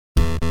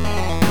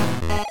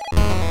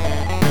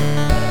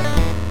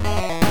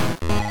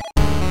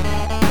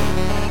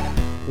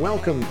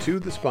Welcome to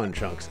the Spawn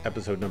Chunks,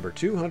 episode number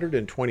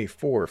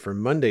 224 for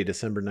Monday,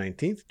 December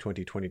 19th,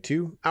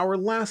 2022, our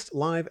last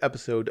live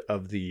episode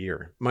of the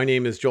year. My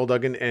name is Joel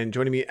Duggan, and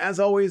joining me, as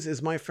always,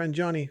 is my friend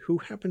Jonny, who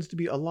happens to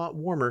be a lot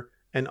warmer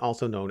and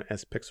also known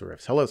as Pixel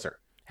Riffs. Hello, sir.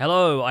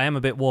 Hello, I am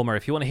a bit warmer.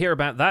 If you want to hear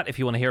about that, if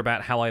you want to hear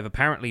about how I've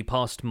apparently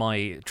passed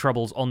my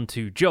troubles on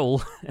to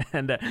Joel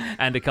and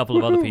a couple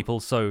of other people,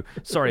 so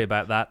sorry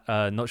about that.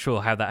 Not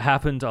sure how that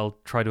happened. I'll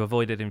try to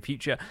avoid it in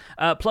future.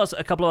 Plus,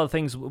 a couple of other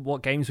things,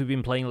 what games we've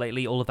been playing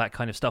lately, all of that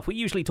kind of stuff. We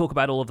usually talk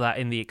about all of that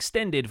in the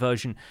extended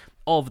version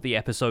of the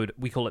episode.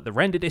 We call it the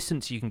render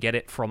distance. You can get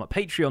it from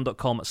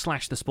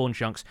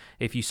patreon.com/thespawnchunks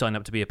if you sign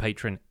up to be a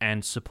patron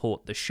and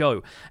support the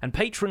show. And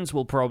patrons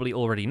will probably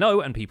already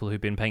know, and people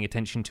who've been paying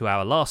attention to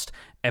our last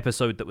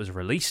episode that was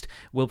released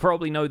will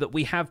probably know that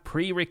we have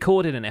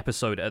pre-recorded an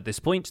episode at this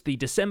point. The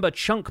December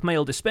Chunk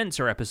Mail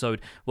Dispenser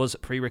episode was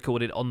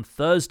pre-recorded on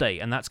Thursday,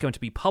 and that's going to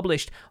be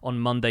published on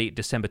Monday,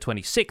 December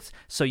 26th,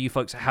 so you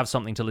folks have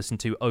something to listen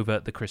to over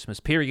the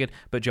Christmas period,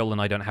 but Joel and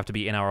I don't have to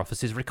be in our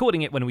offices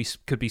recording it when we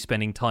could be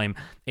spending time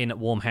in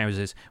warm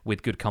houses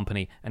with good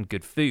company and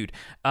good food.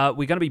 We're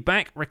going to be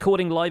back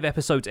recording live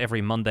episodes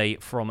every Monday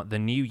from the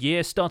new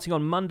year, starting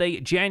on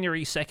Monday,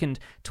 January 2nd,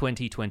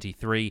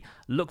 2023.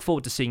 Look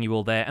forward to seeing you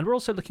all there, and we're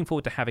also looking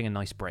forward to having a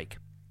nice break.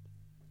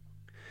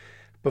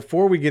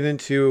 Before we get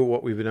into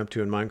what we've been up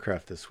to in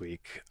Minecraft this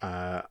week,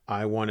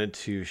 I wanted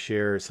to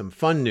share some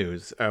fun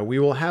news. We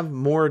will have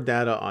more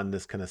data on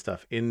this kind of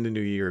stuff in the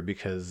new year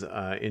because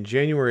in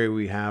January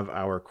we have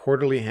our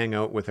quarterly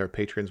hangout with our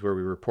patrons where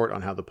we report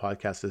on how the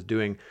podcast is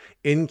doing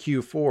in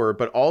Q4,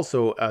 but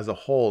also as a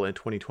whole in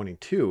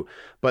 2022.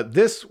 But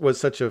this was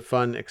such a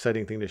fun,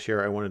 exciting thing to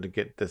share. I wanted to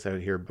get this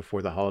out here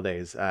before the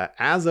holidays.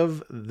 As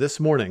of this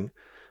morning,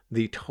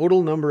 the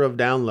total number of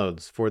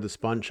downloads for the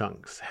Spawn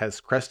Chunks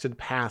has crested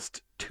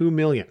past 2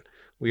 million.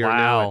 We are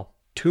now at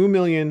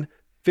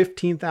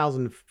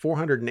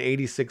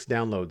 2,015,486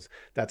 downloads.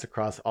 That's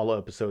across all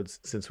episodes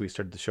since we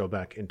started the show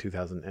back in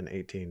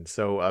 2018.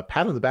 So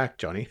pat on the back,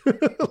 Jonny.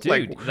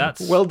 Dude,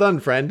 that's well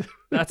done, friend.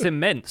 That's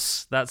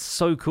immense. That's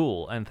so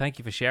cool, and thank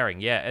you for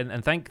sharing. Yeah,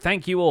 and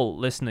thank you all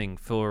listening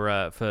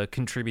for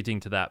contributing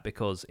to that,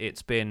 because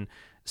it's been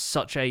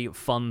such a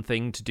fun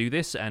thing to do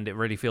this, and it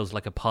really feels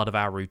like a part of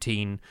our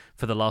routine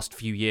for the last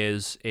few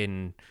years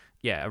in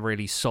a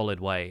really solid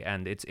way,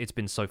 and it's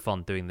been so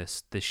fun doing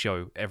this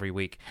show every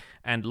week,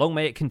 and long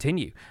may it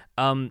continue.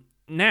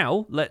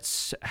 Now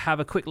let's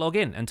have a quick log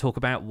in and talk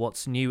about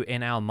what's new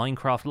in our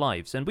Minecraft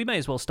lives, and we may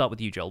as well start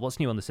with you, Joel. What's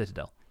new on the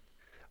Citadel?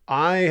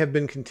 I have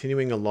been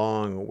continuing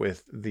along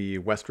with the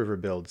West River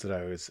builds that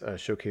I was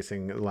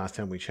showcasing the last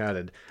time we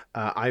chatted.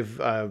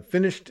 I've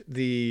finished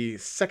the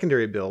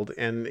secondary build,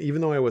 and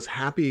even though I was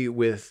happy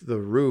with the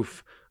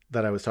roof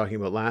that I was talking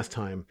about last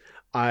time,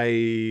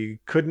 I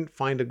couldn't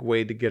find a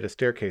way to get a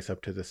staircase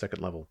up to the second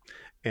level.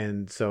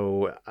 And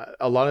so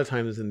a lot of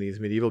times in these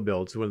medieval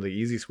builds, one of the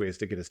easiest ways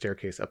to get a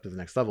staircase up to the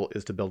next level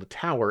is to build a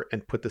tower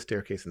and put the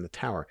staircase in the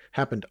tower.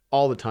 Happened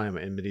all the time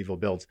in medieval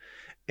builds.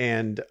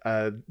 And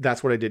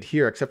that's what I did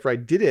here, except for I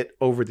did it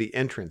over the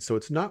entrance. So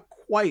it's not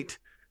quite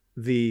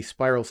the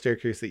spiral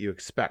staircase that you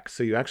expect.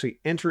 So you actually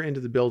enter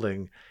into the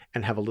building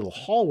and have a little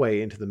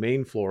hallway into the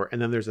main floor.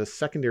 And then there's a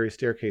secondary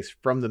staircase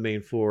from the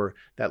main floor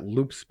that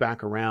loops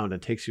back around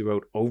and takes you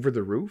out over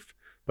the roof.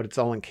 But it's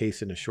all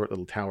encased in a short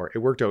little tower. It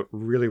worked out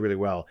really, really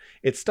well.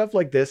 It's stuff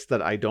like this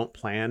that I don't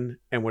plan.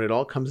 And when it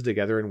all comes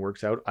together and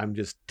works out, I'm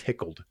just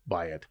tickled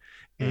by it.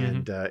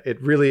 And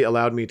it really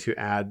allowed me to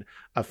add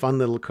a fun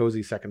little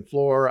cozy second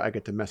floor. I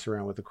get to mess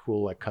around with a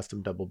cool like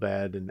custom double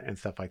bed and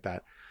stuff like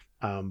that.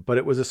 But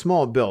it was a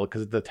small build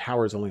because the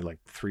tower is only like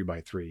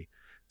 3x3.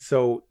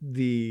 So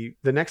the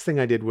next thing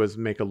I did was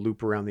make a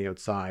loop around the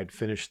outside,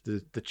 finish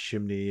the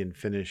chimney and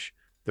finish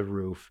the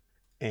roof.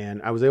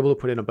 And I was able to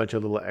put in a bunch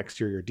of little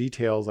exterior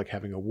details, like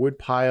having a wood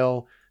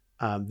pile.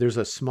 There's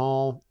a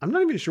small, I'm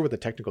not even sure what the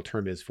technical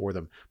term is for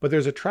them, but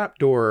there's a trap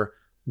door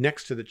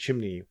next to the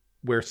chimney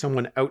where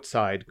someone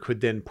outside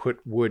could then put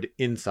wood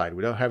inside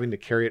without having to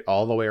carry it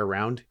all the way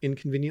around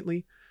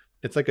inconveniently.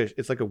 It's like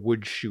a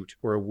wood chute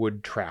or a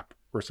wood trap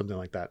or something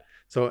like that.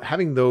 So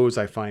having those,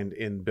 I find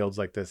in builds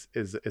like this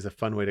is a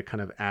fun way to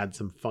kind of add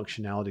some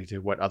functionality to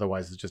what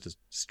otherwise is just a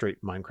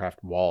straight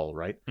Minecraft wall,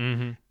 right?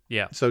 Mm-hmm.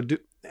 Yeah. So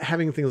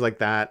having things like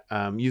that,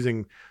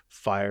 using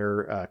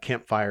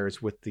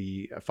campfires with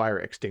the fire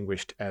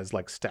extinguished as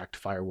like stacked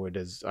firewood,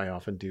 as I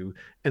often do.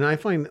 And I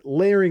find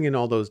layering in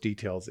all those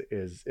details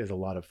is a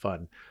lot of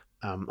fun.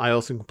 I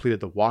also completed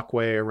the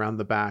walkway around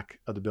the back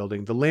of the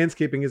building. The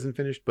landscaping isn't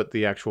finished, but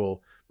the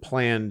actual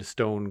planned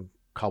stone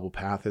cobble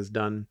path is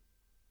done.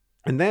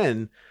 And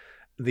then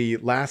the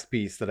last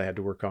piece that I had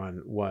to work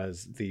on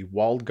was the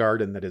walled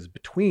garden that is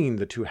between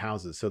the two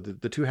houses. So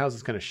the two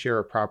houses kind of share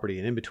a property,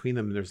 and in between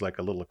them, there's like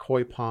a little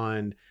koi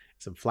pond,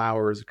 some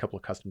flowers, a couple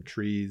of custom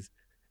trees.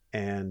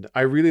 And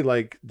I really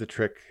like the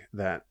trick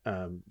that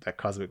that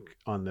Cosmic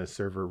on the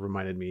server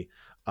reminded me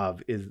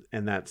of,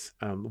 and that's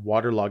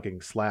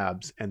waterlogging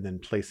slabs and then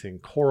placing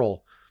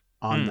coral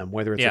on them,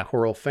 whether it's a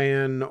coral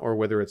fan or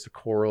whether it's a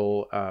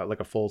coral, like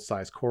a full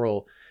size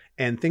coral.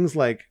 And things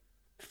like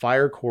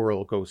fire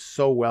coral goes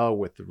so well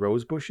with the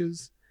rose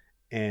bushes,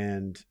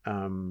 and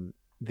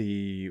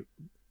I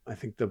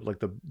think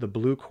the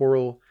blue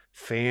coral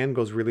fan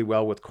goes really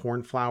well with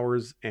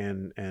cornflowers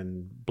and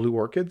blue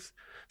orchids.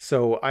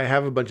 So I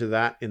have a bunch of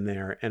that in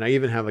there, and I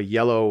even have a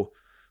yellow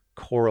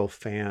coral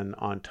fan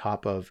on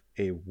top of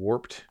a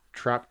warped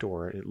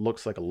trapdoor. It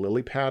looks like a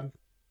lily pad,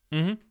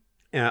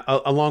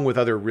 along with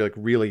other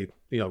really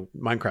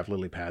Minecraft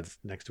lily pads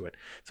next to it.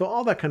 So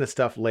all that kind of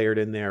stuff layered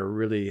in there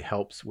really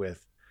helps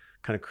with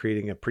kind of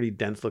creating a pretty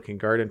dense looking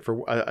garden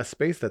for a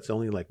space that's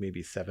only like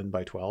maybe 7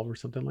 by 12 or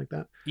something like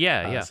that.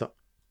 So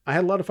I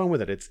had a lot of fun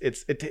with it.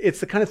 It's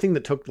the kind of thing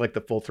that took like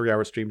the full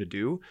 3-hour stream to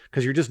do,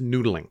 because you're just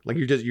noodling, like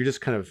you're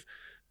just kind of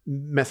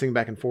messing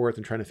back and forth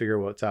and trying to figure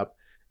out what's up,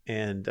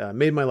 and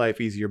made my life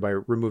easier by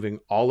removing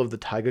all of the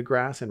taiga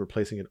grass and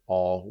replacing it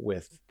all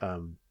with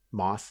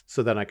moss,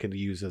 so that I could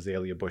use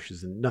azalea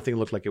bushes, and nothing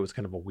looked like it was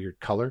kind of a weird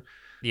color.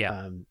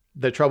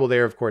 The trouble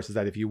there, of course, is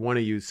that if you want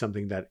to use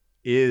something that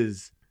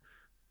is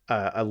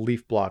a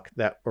leaf block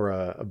or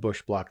a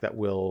bush block that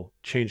will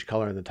change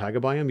color in the taiga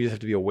biome, you just have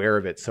to be aware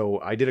of it.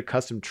 So I did a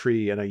custom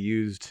tree and I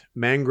used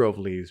mangrove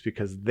leaves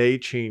because they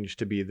change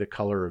to be the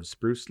color of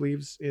spruce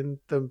leaves in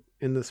the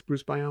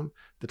spruce biome,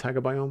 the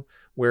taiga biome,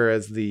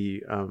 whereas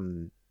the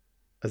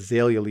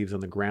azalea leaves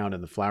on the ground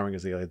and the flowering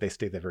azalea, they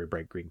stay that very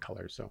bright green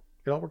color. So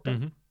it all worked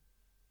out.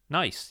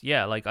 Nice.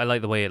 Yeah, like I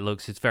like the way it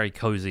looks. It's very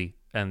cozy.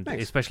 And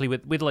especially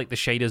with like the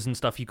shaders and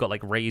stuff, you've got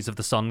like rays of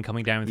the sun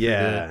coming down through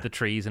the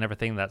trees and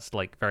everything. That's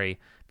like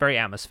very, very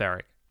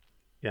atmospheric.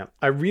 Yeah,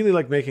 I really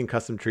like making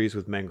custom trees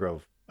with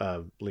mangrove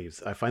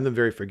leaves. I find them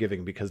very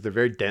forgiving because they're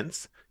very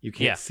dense. You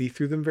can't see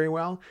through them very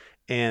well,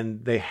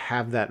 and they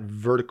have that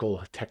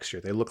vertical texture.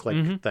 They look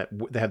like that.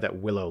 They have that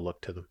willow look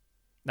to them.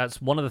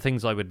 That's one of the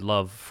things I would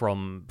love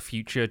from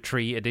future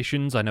tree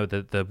editions. I know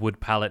that the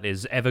wood palette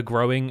is ever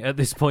growing at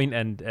this point,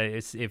 and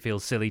it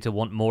feels silly to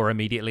want more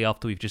immediately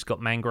after we've just got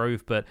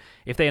mangrove. But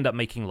if they end up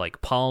making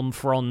like palm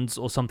fronds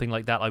or something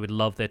like that, I would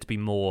love there to be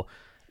more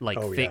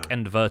like thick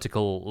and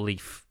vertical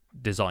leaf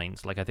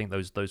designs. Like I think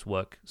those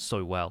work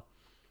so well.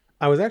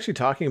 I was actually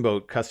talking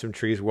about custom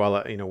trees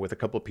while, with a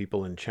couple of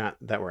people in chat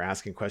that were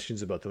asking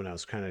questions about them, and I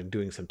was kind of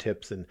doing some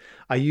tips. And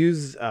I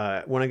use,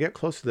 when I get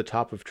close to the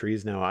top of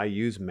trees now, I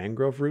use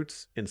mangrove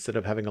roots instead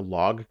of having a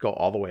log go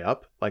all the way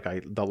up. Like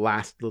the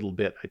last little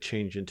bit I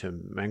change into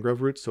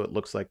mangrove roots, so it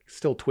looks like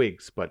still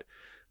twigs, but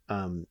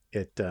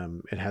it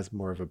has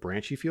more of a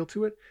branchy feel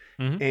to it.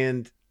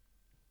 And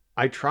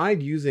I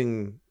tried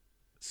using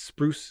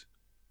spruce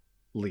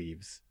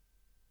leaves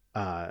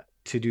to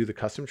do the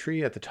custom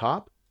tree at the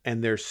top,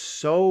 and they're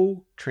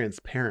so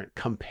transparent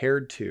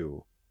compared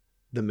to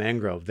the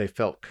mangrove. They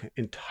felt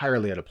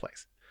entirely out of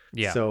place.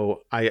 Yeah.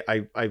 So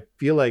I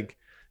feel like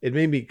it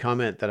made me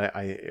comment that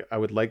I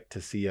would like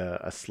to see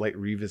a slight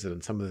revisit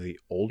on some of the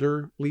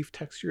older leaf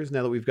textures.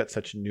 Now that we've got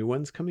such new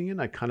ones coming in,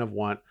 I kind of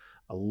want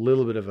a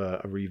little bit of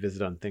a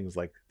revisit on things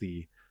like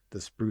the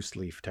spruce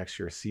leaf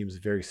texture seems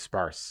very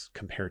sparse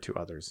compared to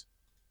others.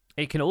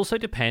 It can also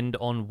depend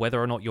on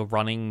whether or not you're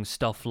running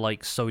stuff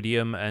like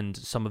sodium and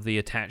some of the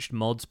attached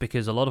mods,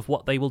 because a lot of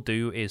what they will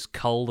do is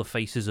cull the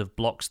faces of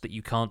blocks that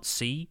you can't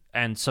see,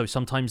 and so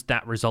sometimes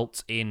that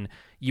results in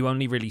you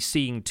only really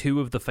seeing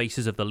 2 of the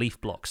faces of the leaf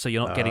blocks, so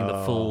you're not getting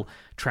the full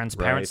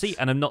transparency. Right.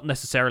 And I'm not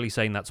necessarily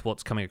saying that's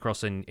what's coming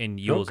across in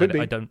yours.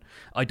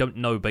 I don't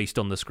know based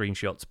on the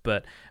screenshots,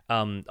 but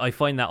I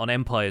find that on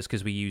Empires,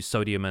 because we use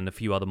sodium and a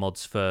few other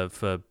mods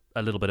for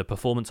a little bit of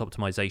performance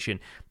optimization,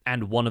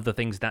 and one of the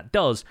things that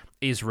does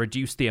is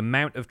reduce the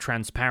amount of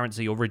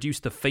transparency, or reduce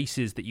the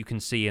faces that you can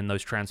see in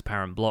those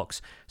transparent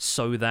blocks,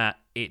 so that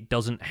it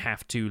doesn't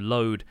have to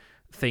load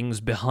things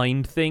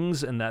behind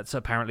things, and that's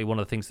apparently one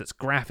of the things that's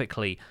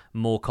graphically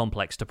more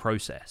complex to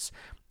process.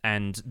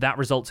 And that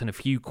results in a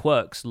few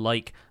quirks,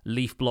 like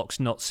leaf blocks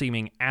not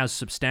seeming as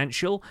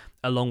substantial,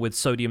 along with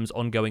sodium's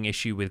ongoing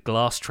issue with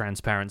glass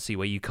transparency,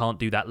 where you can't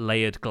do that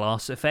layered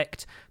glass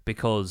effect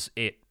because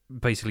it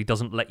basically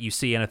doesn't let you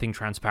see anything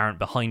transparent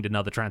behind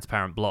another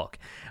transparent block.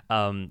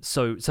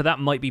 So that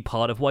might be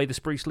part of why the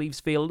spruce leaves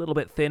feel a little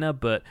bit thinner,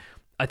 but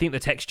I think the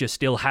texture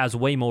still has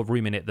way more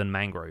room in it than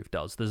mangrove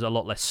does. There's a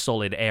lot less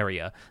solid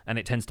area, and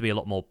it tends to be a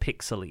lot more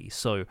pixely.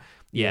 So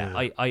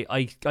yeah.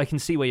 I can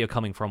see where you're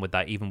coming from with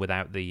that, even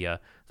without the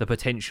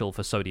potential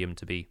for sodium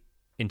to be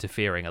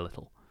interfering a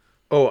little.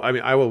 Oh, I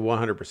mean, I will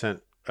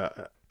 100%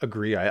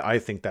 agree. I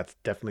think that's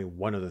definitely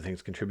one of the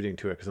things contributing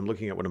to it, because I'm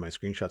looking at one of my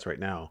screenshots right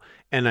now,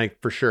 and I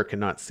for sure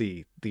cannot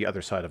see the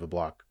other side of a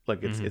block.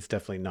 Like it's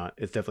definitely not.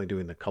 It's definitely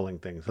doing the culling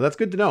thing. So that's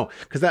good to know,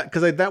 because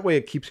that way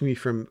it keeps me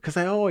from, because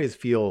I always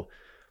feel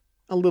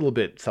a little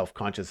bit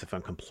self-conscious if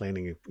I'm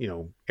complaining,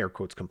 air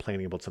quotes,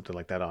 complaining about something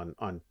like that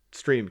on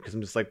stream, because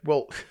I'm just like,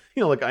 well,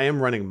 like I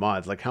am running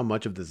mods. Like how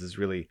much of this is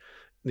really,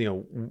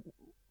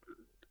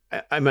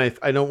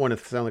 I don't want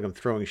to sound like I'm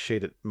throwing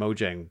shade at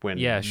Mojang when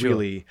Yeah, sure.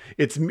 really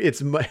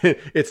it's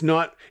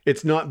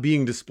not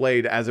being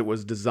displayed as it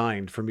was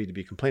designed for me to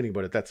be complaining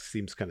about it. That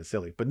seems kind of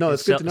silly, but no,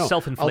 it's good to know.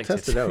 Self-inflicted. I'll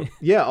test it out.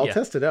 Yeah, I'll Yeah.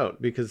 test it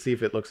out because see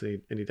if it looks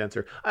any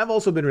denser. I've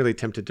also been really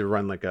tempted to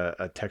run like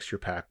a texture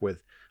pack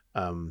with,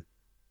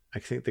 I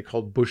think they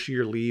called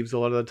bushier leaves a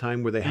lot of the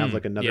time, where they have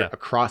like another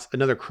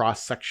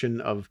cross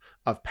section of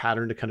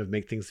pattern to kind of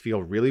make things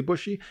feel really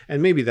bushy.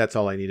 And maybe that's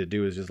all I need to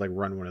do is just like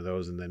run one of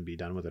those and then be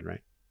done with it,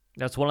 right?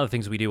 That's one of the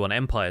things we do on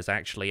Empires,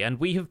 actually, and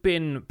we have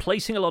been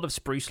placing a lot of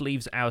spruce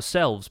leaves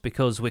ourselves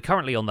because we're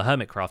currently on the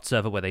Hermitcraft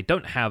server where they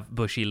don't have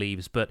bushy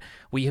leaves, but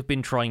we have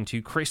been trying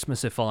to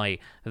Christmasify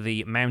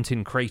the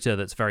mountain crater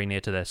that's very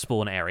near to their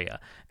spawn area,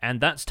 and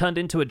that's turned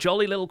into a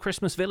jolly little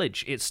Christmas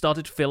village. It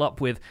started to fill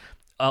up with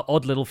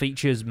odd little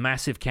features,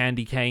 massive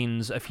candy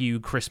canes, a few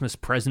Christmas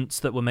presents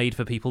that were made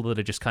for people that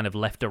are just kind of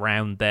left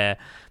around there,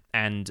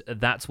 and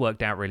that's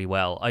worked out really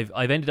well.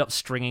 I've ended up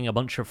stringing a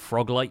bunch of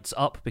frog lights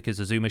up because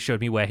Azuma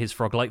showed me where his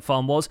frog light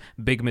farm was.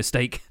 Big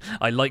mistake.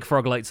 I like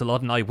frog lights a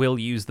lot and I will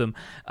use them.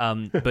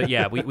 But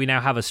yeah, we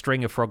now have a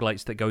string of frog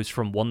lights that goes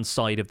from one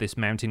side of this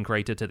mountain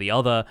crater to the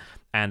other,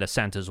 and a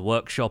Santa's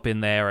workshop in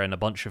there, and a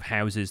bunch of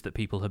houses that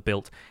people have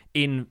built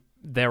in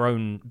their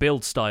own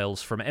build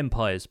styles from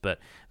Empires, but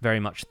very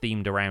much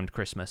themed around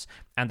Christmas.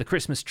 And the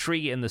Christmas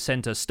tree in the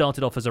center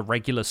started off as a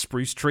regular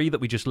spruce tree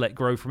that we just let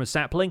grow from a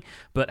sapling,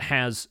 but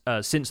has,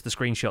 since the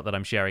screenshot that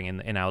I'm sharing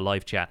in our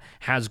live chat,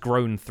 has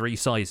grown 3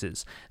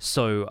 sizes.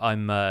 So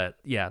I'm,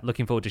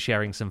 looking forward to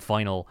sharing some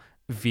final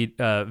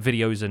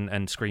videos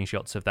and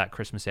screenshots of that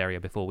Christmas area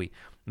before we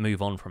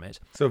move on from it.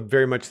 So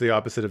very much the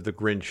opposite of the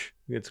Grinch.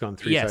 It's gone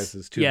 3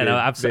 sizes too big.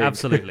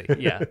 Absolutely.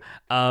 Yeah.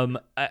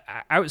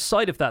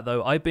 Outside of that,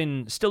 though, I've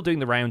been still doing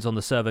the rounds on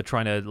the server,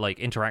 trying to like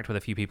interact with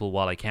a few people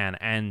while I can.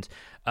 And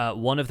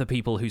one of the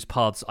people whose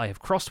paths I have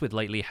crossed with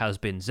lately has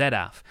been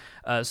Zedaf.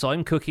 So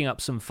I'm cooking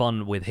up some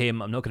fun with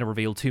him. I'm not going to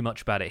reveal too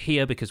much about it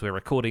here because we're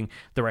recording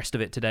the rest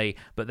of it today.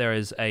 But there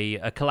is a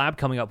collab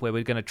coming up where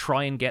we're going to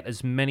try and get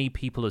as many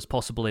people as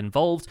possible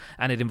involved,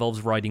 and it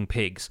involves riding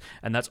pigs.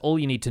 And that's all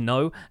you need to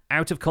know.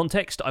 Out of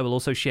context, I will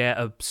also share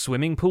a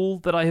swimming pool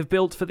that I have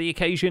built for the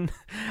occasion.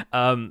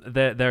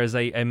 There is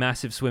a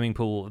massive swimming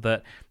pool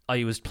that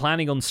I was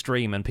planning on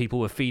stream, and people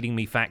were feeding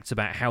me facts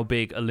about how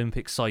big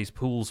Olympic-sized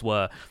pools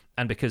were.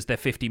 And because they're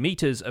 50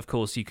 meters, of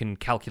course, you can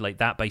calculate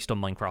that based on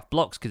Minecraft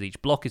blocks, because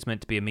each block is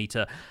meant to be a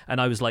meter.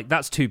 And I was like,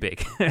 that's too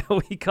big.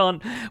 we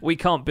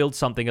can't build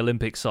something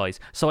Olympic size.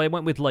 So I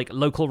went with like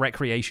local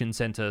recreation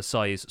center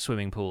size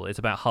swimming pool. It's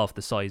about half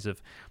the size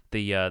of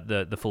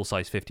the full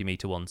size 50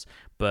 meter ones.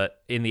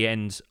 But in the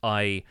end,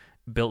 I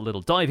built a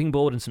little diving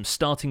board and some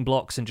starting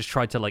blocks and just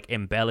tried to like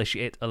embellish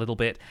it a little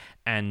bit,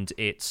 and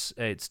it's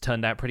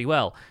turned out pretty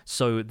well.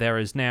 So there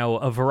is now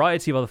a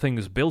variety of other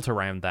things built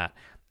around that,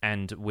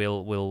 and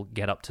we'll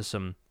get up to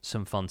some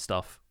fun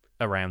stuff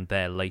around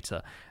there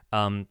later.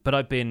 But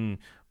I've been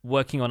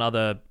working on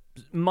other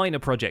minor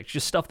projects,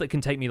 just stuff that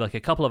can take me like a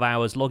couple of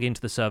hours, log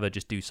into the server,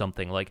 just do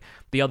something. Like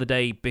the other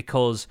day,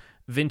 because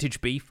Vintage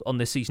Beef on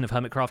this season of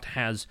Hermitcraft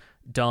has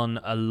done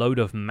a load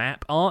of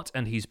map art,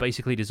 and he's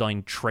basically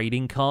designed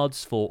trading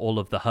cards for all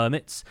of the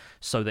hermits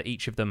so that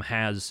each of them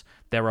has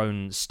their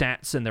own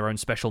stats and their own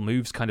special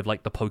moves, kind of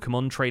like the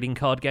Pokemon trading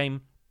card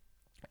game.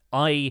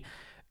 I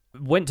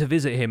went to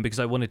visit him because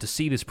I wanted to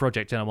see this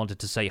project and I wanted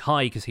to say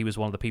hi because he was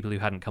one of the people who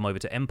hadn't come over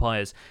to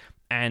Empires,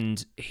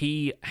 and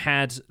he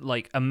had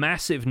like a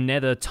massive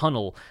nether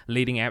tunnel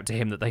leading out to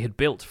him that they had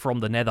built from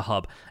the nether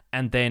hub,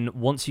 and then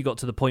once you got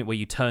to the point where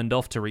you turned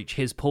off to reach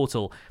his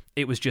portal,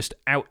 it was just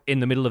out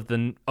in the middle of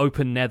the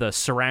open nether,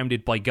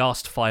 surrounded by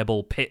ghast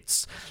fireball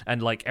pits,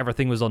 and like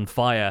everything was on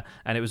fire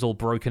and it was all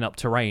broken up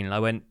terrain. And I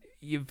went,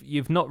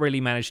 You've not really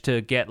managed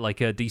to get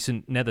like a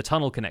decent nether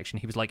tunnel connection.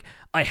 He was like,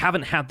 I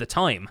haven't had the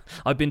time.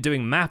 I've been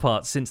doing map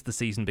art since the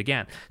season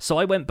began. So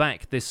I went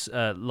back this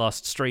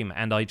last stream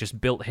and I just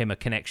built him a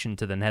connection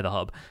to the nether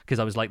hub because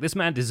I was like, this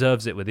man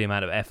deserves it with the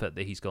amount of effort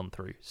that he's gone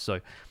through.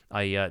 So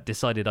I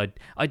decided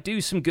I'd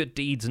do some good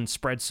deeds and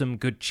spread some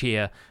good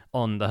cheer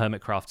on the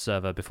Hermitcraft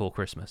server before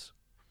Christmas.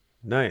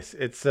 Nice.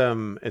 It's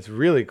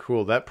really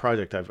cool. That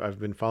project, I've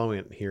been following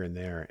it here and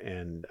there,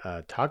 and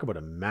talk about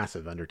a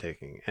massive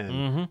undertaking.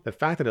 And the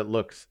fact that it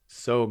looks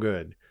so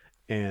good,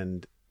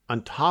 and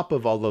on top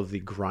of all of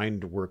the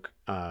grind work,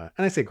 and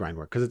I say grind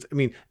work because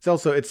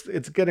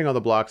it's getting all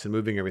the blocks and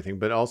moving everything,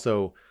 but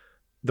also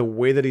the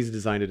way that he's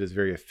designed it is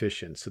very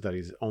efficient, so that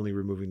he's only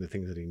removing the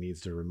things that he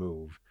needs to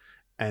remove,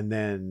 and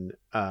then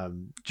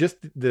just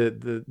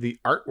the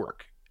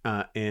artwork,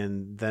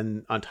 and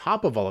then on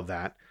top of all of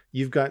that,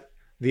 you've got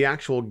the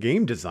actual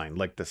game design,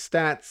 like the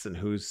stats and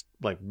who's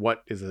like,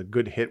 what is a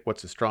good hit,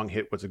 what's a strong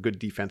hit, what's a good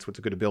defense, what's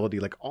a good ability,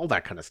 like all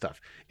that kind of stuff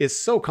is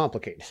so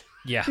complicated.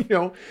 Yeah.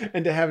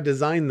 And to have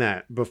designed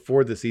that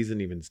before the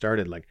season even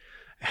started, like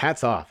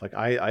hats off. Like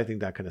I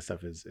think that kind of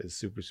stuff is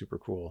super, super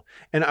cool.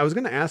 And I was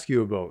going to ask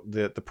you about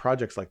the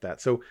projects like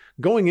that. So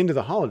going into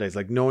the holidays,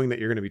 like knowing that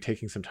you're going to be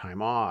taking some time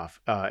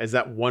off, is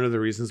that one of the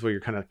reasons why you're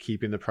kind of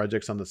keeping the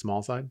projects on the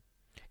small side?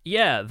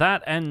 Yeah,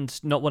 that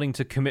and not wanting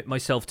to commit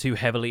myself too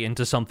heavily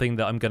into something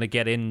that I'm going to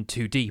get in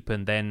too deep,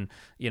 and then,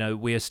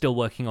 we are still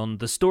working on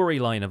the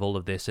storyline of all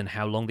of this and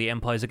how long the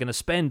empires are going to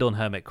spend on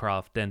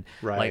Hermitcraft, and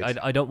Right.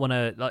 I don't want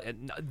to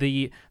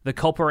the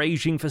copper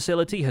aging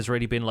facility has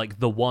really been like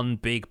the one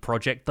big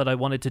project that I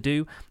wanted to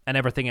do, and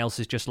everything else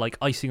is just like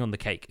icing on the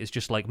cake. It's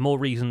just like more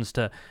reasons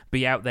to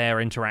be out there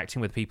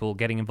interacting with people,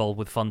 getting involved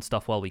with fun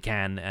stuff while we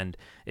can, and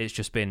it's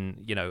just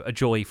been a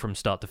joy from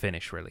start to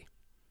finish, really.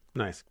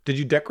 Nice. Did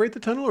you decorate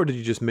the tunnel or did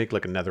you just make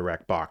like a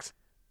netherrack box?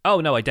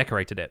 Oh no, I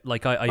decorated it.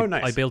 Like Oh,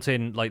 nice. I built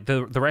in like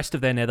the rest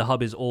of their nether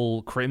hub is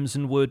all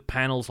crimson wood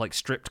panels, like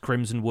stripped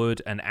crimson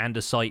wood and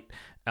andesite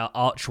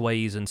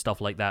archways and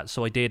stuff like that.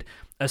 So I did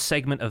a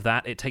segment of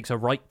that. It takes a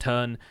right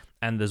turn,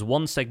 and there's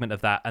one segment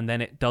of that, and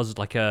then it does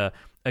like a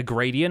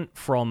gradient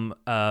from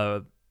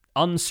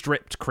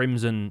unstripped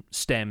crimson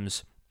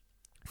stems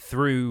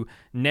through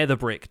nether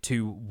brick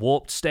to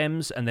warped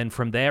stems, and then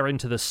from there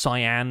into the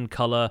cyan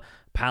color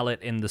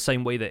palette, in the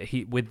same way that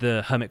he, with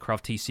the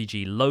Hermitcraft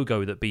TCG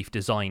logo that Beef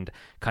designed,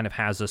 kind of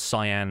has a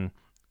cyan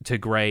to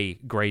grey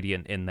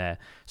gradient in there.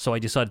 So I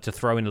decided to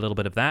throw in a little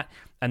bit of that.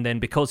 And then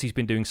because he's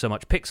been doing so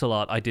much pixel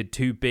art, I did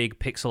 2 big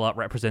pixel art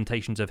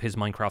representations of his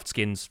Minecraft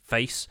skin's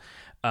face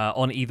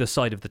on either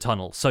side of the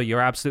tunnel. So you're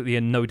absolutely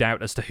in no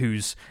doubt as to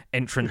whose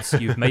entrance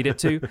you've made it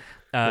to.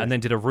 And then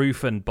did a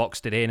roof and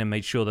boxed it in and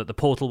made sure that the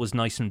portal was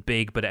nice and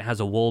big, but it has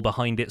a wall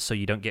behind it so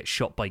you don't get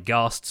shot by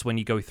ghasts when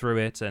you go through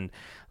it, and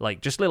like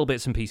just little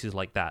bits and pieces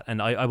like that.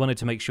 And I wanted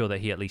to make sure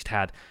that he at least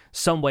had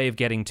some way of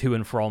getting to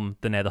and from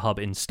the Nether Hub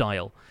in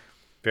style.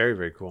 Very,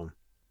 very cool.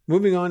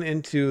 Moving on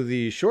into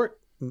the short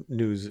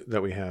news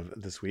that we have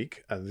this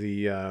week,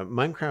 the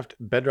Minecraft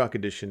Bedrock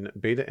Edition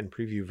Beta and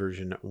Preview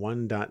version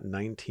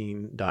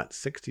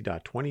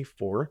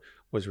 1.19.60.24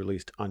 was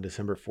released on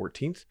December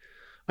 14th.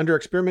 Under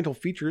experimental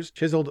features,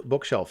 Chiseled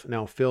Bookshelf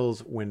now fills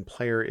when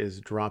player is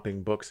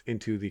dropping books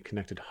into the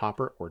connected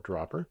hopper or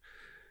dropper.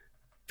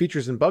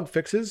 Features and bug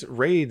fixes,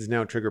 raids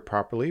now trigger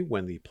properly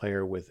when the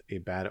player with a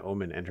bad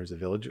omen enters a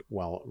village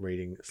while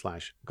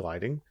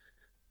raiding/gliding.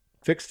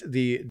 Fixed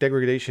the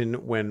degradation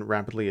when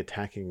rapidly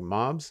attacking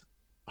mobs.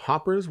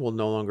 Hoppers will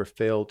no longer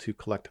fail to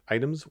collect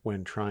items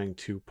when trying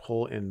to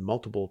pull in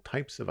multiple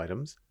types of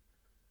items.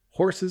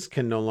 Horses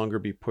can no longer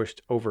be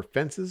pushed over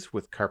fences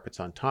with carpets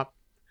on top.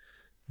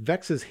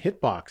 Vex's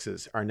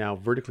hitboxes are now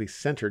vertically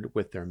centered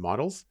with their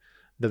models.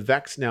 The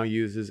Vex now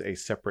uses a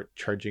separate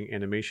charging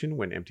animation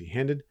when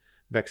empty-handed.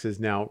 Vexes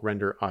now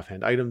render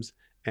offhand items,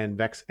 and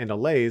Vex and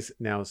allays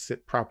now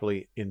sit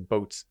properly in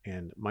boats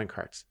and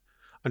minecarts.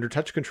 Under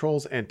touch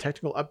controls and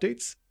technical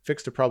updates,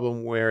 fixed a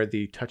problem where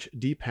the touch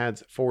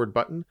D-pad's forward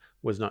button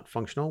was not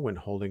functional when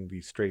holding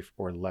the strafe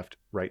or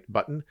left-right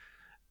button.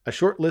 A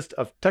short list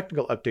of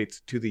technical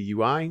updates to the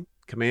UI,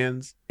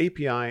 commands,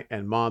 API,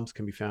 and mobs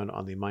can be found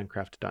on the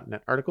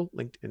Minecraft.net article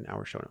linked in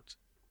our show notes.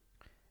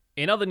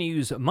 In other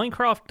news,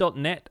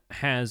 Minecraft.net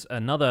has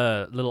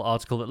another little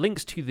article that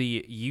links to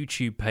the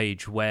YouTube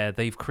page where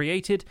they've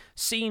created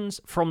scenes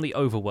from the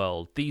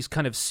overworld. These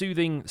kind of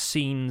soothing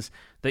scenes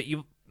that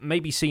you've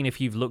maybe seen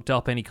if you've looked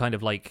up any kind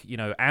of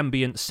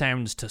ambient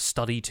sounds to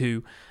study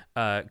to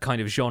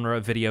kind of genre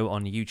video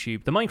on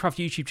YouTube. The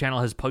Minecraft YouTube channel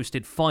has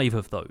posted 5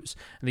 of those.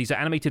 And these are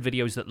animated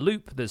videos that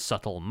loop. There's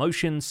subtle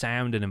motion,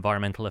 sound, and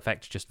environmental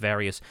effects, just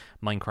various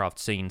Minecraft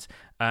scenes.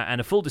 And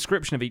a full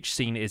description of each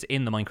scene is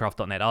in the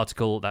Minecraft.net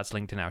article. That's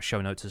linked in our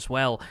show notes as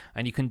well.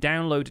 And you can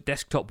download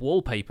desktop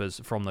wallpapers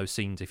from those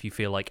scenes if you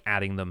feel like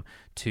adding them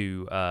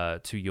to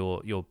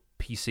your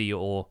PC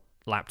or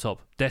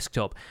laptop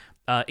desktop.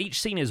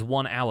 Each scene is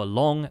 1 hour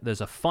long.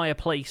 There's a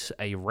fireplace,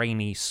 a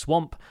rainy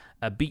swamp,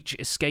 a beach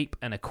escape,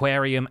 an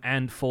aquarium,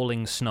 and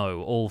falling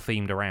snow, all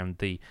themed around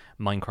the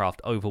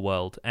Minecraft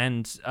overworld.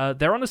 And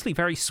they're honestly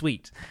very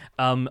sweet.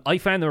 I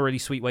found them a really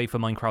sweet way for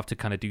Minecraft to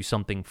kind of do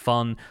something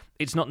fun.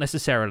 It's not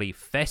necessarily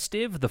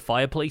festive. The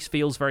fireplace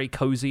feels very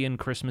cozy and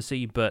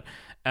Christmassy, but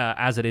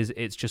as it is,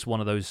 it's just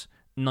one of those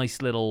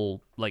nice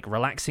little,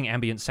 relaxing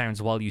ambient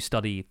sounds while you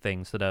study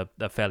things that are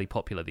fairly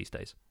popular these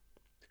days.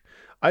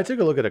 I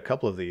took a look at a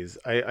couple of these.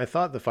 I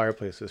thought the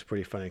fireplace was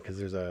pretty funny because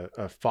there's a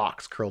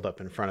fox curled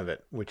up in front of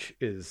it, which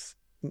is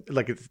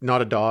it's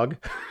not a dog.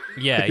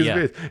 Yeah,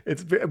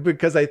 It's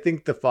because I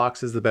think the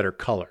fox is the better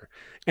color,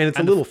 and it's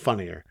a little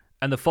funnier.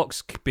 And the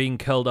fox being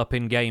curled up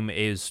in game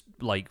is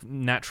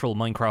natural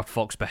Minecraft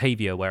fox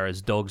behavior,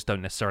 whereas dogs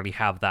don't necessarily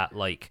have that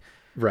right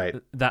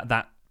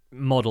that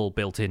model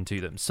built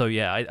into them. So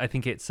yeah, I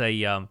think it's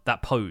a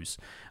that pose.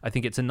 I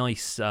think it's a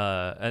nice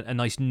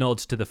nod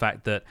to the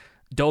fact that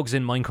dogs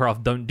in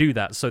Minecraft don't do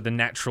that, so the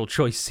natural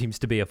choice seems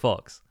to be a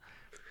fox.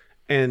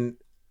 And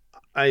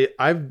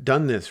I've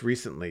done this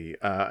recently,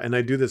 and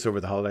I do this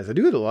over the holidays. I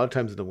do it a lot of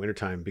times in the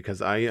wintertime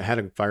because I had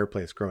a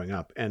fireplace growing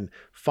up, and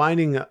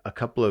finding a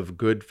couple of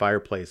good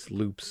fireplace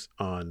loops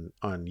on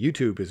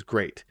YouTube is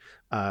great.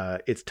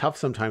 It's tough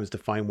sometimes to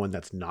find one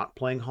that's not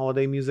playing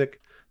holiday music,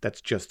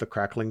 that's just the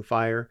crackling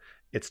fire.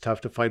 It's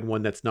tough to find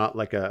one that's not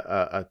like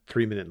a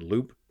 3-minute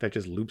loop that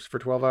just loops for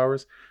 12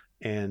 hours.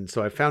 And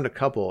so I found a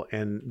couple,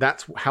 and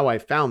that's how I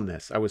found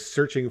this. I was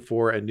searching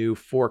for a new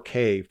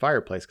 4K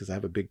fireplace because I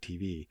have a big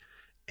TV,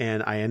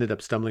 and I ended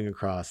up stumbling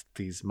across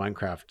these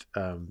Minecraft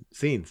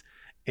scenes,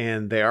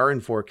 and they are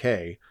in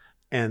 4K.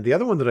 And the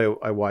other one that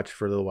I watched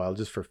for a little while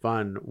just for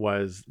fun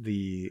was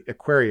the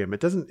aquarium.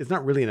 It's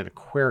not really an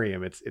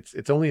aquarium.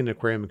 It's only an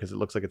aquarium because it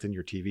looks like it's in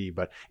your TV,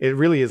 but it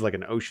really is like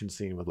an ocean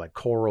scene with like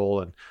coral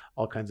and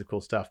all kinds of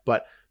cool stuff.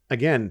 But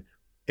again,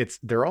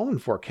 they're all in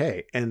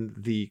 4K, and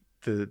the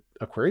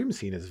aquarium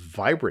scene is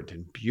vibrant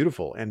and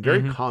beautiful and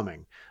very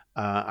calming.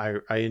 I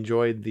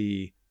enjoyed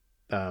the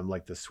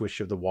like the swish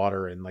of the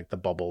water and like the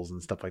bubbles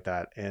and stuff like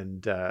that.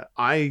 And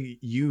I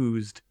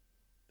used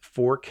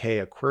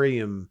 4K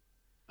aquarium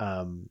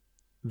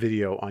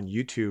video on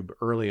YouTube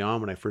early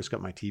on when I first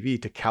got my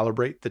TV to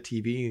calibrate the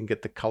TV and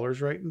get the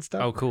colors right and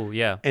stuff. Oh, cool.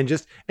 Yeah. And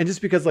just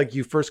because like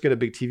you first get a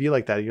big TV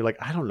like that, and you're like,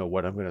 I don't know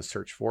what I'm going to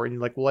search for. And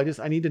you're like, well, I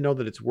need to know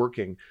that it's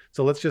working.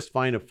 So let's just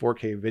find a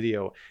 4K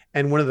video.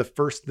 And one of the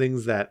first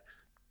things that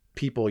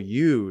people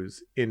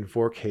use in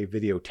 4K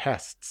video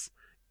tests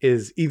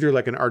is either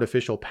like an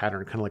artificial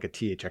pattern, kind of like a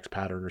THX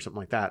pattern or something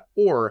like that,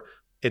 or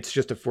it's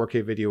just a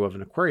 4K video of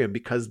an aquarium,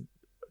 because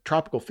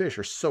tropical fish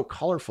are so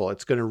colorful.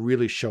 It's going to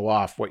really show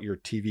off what your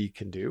TV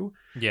can do.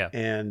 Yeah.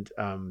 And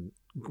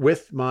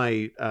with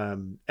my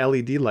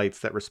LED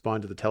lights that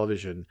respond to the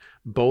television,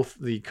 both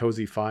the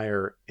Cozy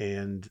Fire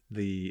and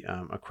the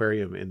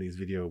aquarium in these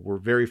videos were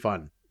very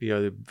fun.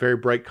 Very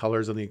bright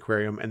colors on the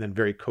aquarium, and then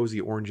very cozy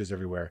oranges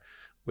everywhere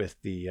with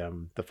the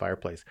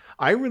fireplace.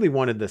 I really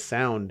wanted the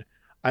sound.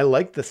 I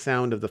liked the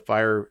sound of the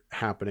fire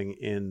happening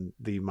in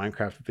the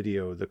Minecraft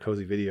video, the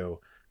Cozy video,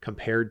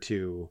 compared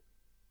to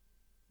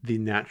the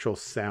natural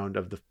sound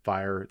of the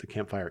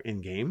campfire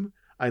in game.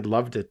 I'd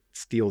love to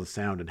steal the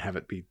sound and have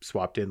it be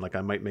swapped in. Like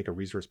I might make a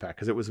resource pack,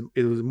 because it was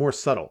more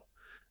subtle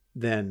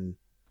than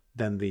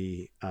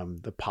the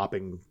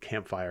popping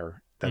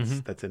campfire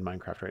that's in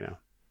Minecraft right now.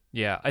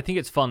 Yeah, I think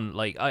it's fun.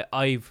 Like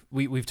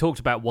we've talked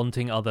about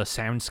wanting other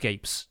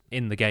soundscapes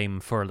in the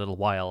game for a little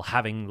while,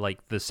 having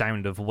like the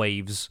sound of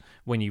waves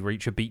when you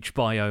reach a beach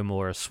biome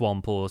or a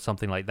swamp or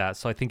something like that.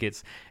 So I think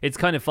it's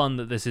kind of fun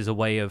that this is a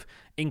way of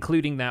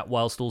including that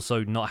whilst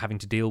also not having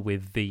to deal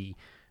with the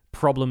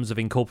problems of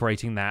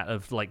incorporating that,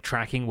 of like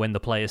tracking when the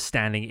player's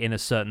standing in a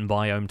certain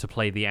biome to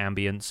play the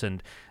ambience,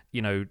 and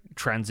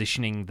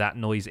transitioning that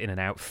noise in and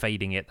out,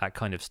 fading it, that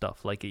kind of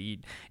stuff. Like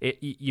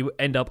you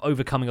end up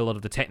overcoming a lot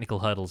of the technical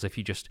hurdles if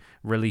you just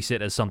release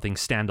it as something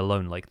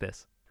standalone like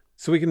this.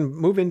 So we can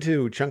move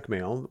into chunk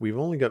mail. We've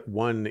only got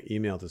one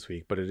email this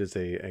week, but it is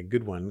a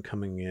good one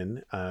coming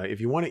in. If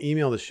you want to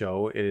email the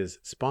show, it is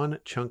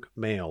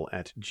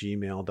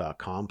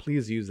spawnchunkmail@gmail.com.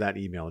 Please use that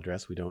email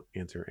address. We don't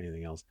answer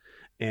anything else.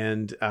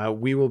 And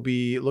we will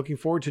be looking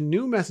forward to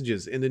new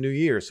messages in the new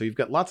year. So you've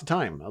got lots of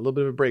time, a little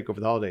bit of a break over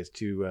the holidays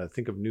to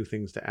think of new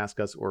things to ask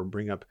us or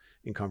bring up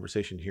in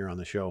conversation here on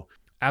the show.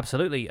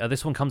 Absolutely.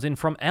 This one comes in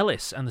from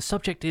Ellis, and the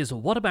subject is,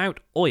 what about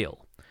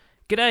oil?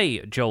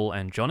 G'day, Joel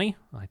and Jonny.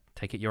 I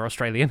take it you're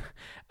Australian.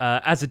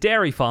 As a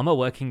dairy farmer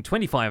working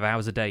 25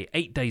 hours a day,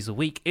 8 days a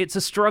week, it's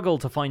a struggle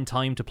to find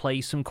time to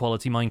play some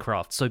quality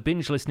Minecraft, so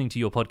binge listening to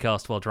your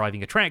podcast while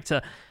driving a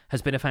tractor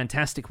has been a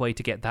fantastic way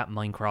to get that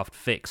Minecraft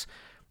fix.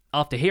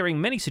 After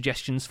hearing many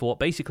suggestions for what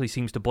basically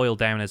seems to boil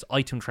down as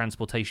item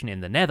transportation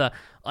in the Nether,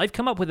 I've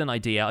come up with an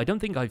idea I don't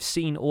think I've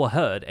seen or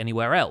heard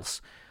anywhere else.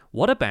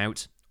 What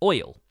about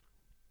oil?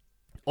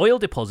 Oil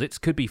deposits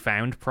could be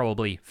found,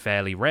 probably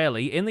fairly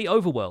rarely, in the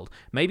overworld,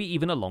 maybe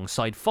even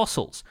alongside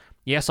fossils.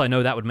 Yes, I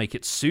know that would make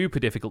it super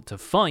difficult to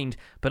find,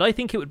 but I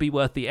think it would be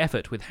worth the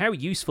effort with how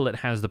useful it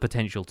has the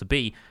potential to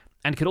be,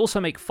 and could also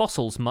make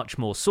fossils much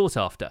more sought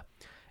after.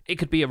 It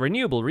could be a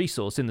renewable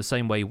resource in the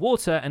same way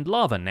water and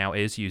lava now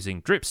is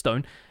using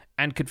dripstone,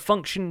 and could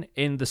function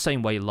in the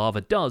same way lava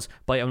does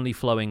by only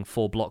flowing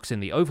 4 blocks in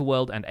the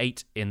overworld and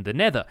 8 in the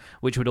nether,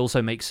 which would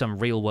also make some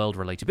real-world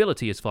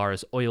relatability as far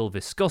as oil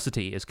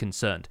viscosity is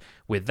concerned.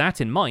 With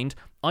that in mind,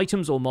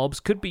 items or mobs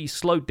could be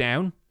slowed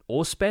down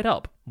or sped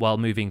up while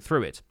moving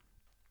through it.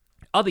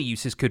 Other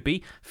uses could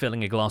be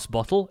filling a glass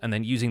bottle and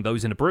then using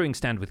those in a brewing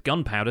stand with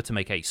gunpowder to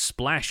make a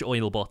splash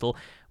oil bottle,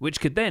 which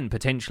could then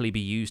potentially be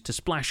used to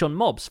splash on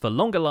mobs for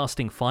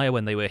longer-lasting fire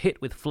when they were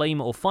hit with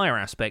flame or fire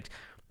aspect,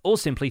 or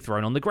simply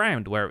thrown on the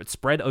ground, where it would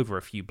spread over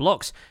a few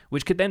blocks,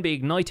 which could then be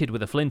ignited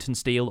with a flint and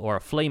steel or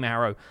a flame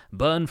arrow,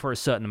 burn for a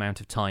certain amount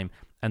of time,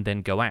 and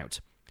then go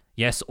out.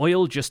 Yes,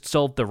 oil just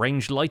solved the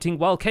ranged lighting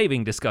while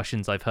caving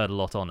discussions I've heard a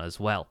lot on as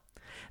well.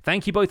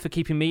 Thank you both for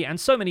keeping me and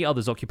so many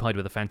others occupied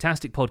with a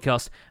fantastic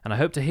podcast, and I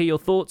hope to hear your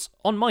thoughts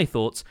on my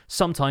thoughts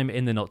sometime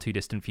in the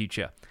not-too-distant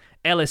future.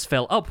 Ellis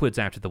fell upwards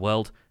out of the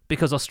world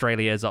because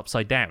Australia is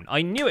upside down.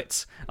 I knew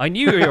it! I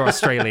knew you were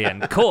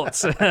Australian.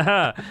 Caught!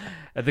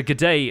 The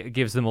g'day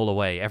gives them all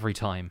away every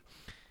time.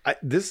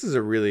 This is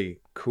a really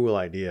cool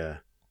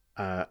idea.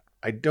 I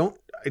don't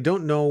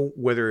know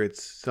whether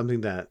it's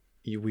something that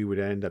we would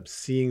end up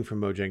seeing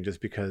from Mojang, just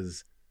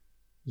because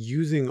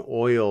using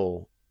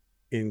oil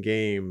in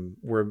game,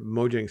 where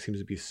Mojang seems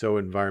to be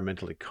so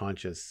environmentally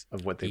conscious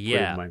of what they put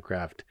in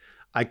Minecraft,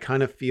 I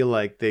kind of feel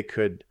like they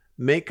could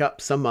make up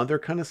some other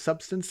kind of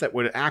substance that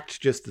would act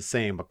just the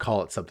same, but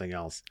call it something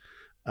else,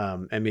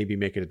 and maybe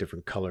make it a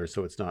different color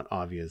so it's not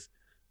obvious.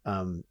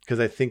 Because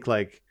I think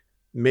like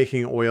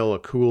making oil a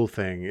cool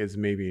thing is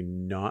maybe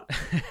not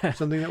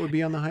something that would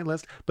be on the high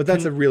list, but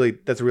that's a really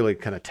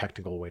kind of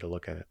technical way to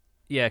look at it.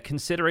 Yeah,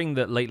 considering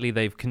that lately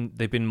they've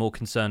been more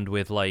concerned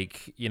with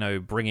like, you know,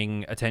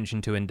 bringing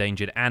attention to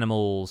endangered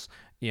animals,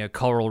 you know,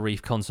 coral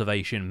reef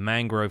conservation,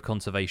 mangrove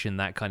conservation,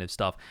 that kind of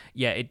stuff.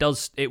 Yeah,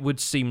 it would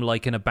seem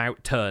like an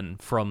about turn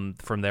from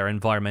their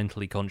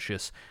environmentally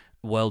conscious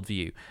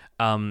worldview.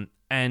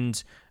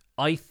 And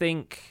I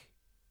think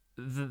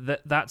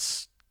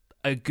that's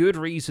a good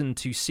reason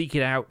to seek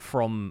it out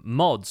from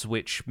mods,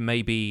 which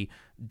maybe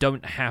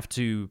don't have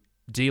to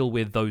deal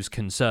with those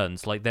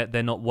concerns. Like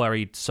they're not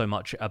worried so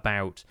much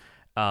about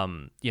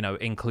you know,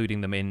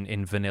 including them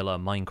in vanilla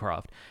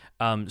Minecraft.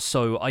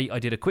 So I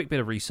did a quick bit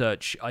of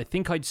research. I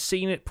think I'd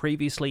seen it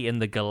previously in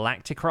the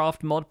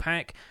Galacticraft mod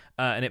pack,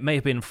 and it may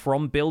have been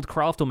from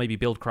Buildcraft, or maybe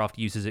Buildcraft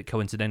uses it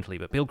coincidentally,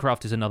 but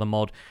Buildcraft is another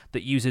mod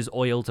that uses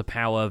oil to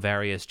power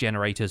various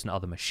generators and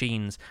other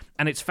machines,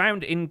 and it's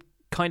found in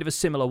kind of a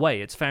similar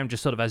way. It's found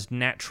just sort of as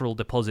natural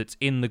deposits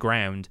in the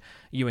ground.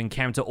 You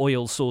encounter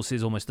oil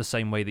sources almost the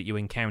same way that you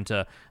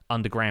encounter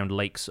underground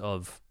lakes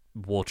of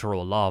water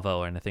or lava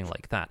or anything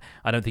like that.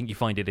 I don't think you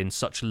find it in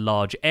such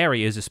large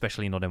areas,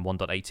 especially not in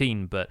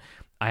 1.18, but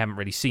I haven't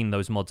really seen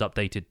those mods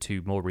updated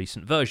to more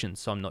recent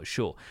versions, so I'm not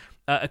sure.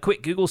 A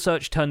quick Google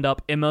search turned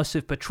up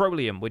Immersive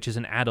Petroleum, which is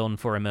an add-on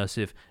for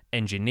immersive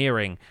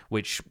engineering,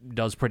 which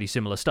does pretty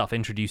similar stuff,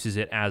 introduces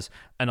it as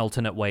an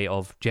alternate way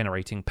of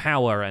generating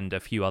power and a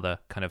few other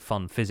kind of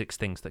fun physics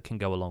things that can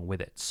go along with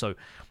it. So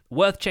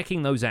worth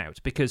checking those out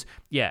because,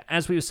 yeah,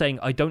 as we were saying,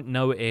 I don't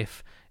know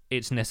if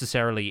it's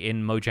necessarily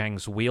in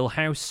Mojang's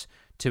wheelhouse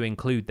to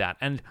include that.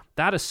 And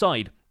that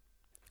aside,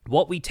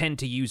 what we tend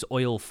to use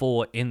oil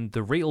for in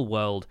the real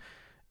world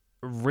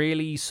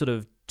really sort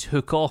of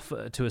took off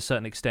to a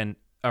certain extent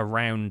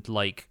around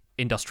like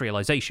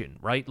industrialization,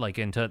 right? Like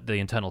into the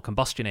internal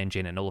combustion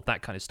engine and all of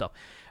that kind of stuff.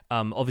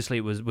 Obviously,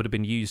 it would have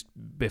been used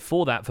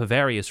before that for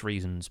various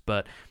reasons,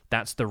 but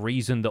that's the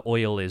reason that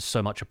oil is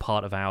so much a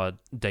part of our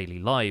daily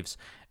lives.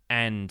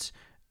 And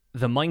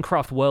the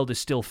Minecraft world is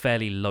still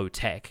fairly low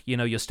tech. You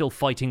know, you're still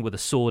fighting with a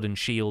sword and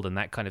shield and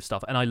that kind of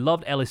stuff. And I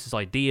loved Ellis's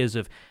ideas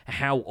of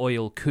how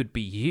oil could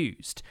be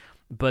used,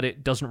 but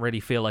it doesn't really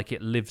feel like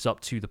it lives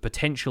up to the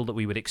potential that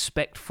we would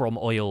expect from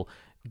oil,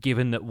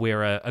 given that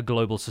we're a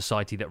global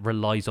society that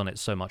relies on it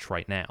so much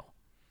right now.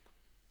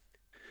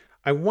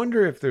 I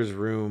wonder if there's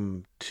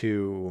room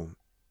to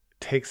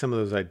take some of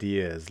those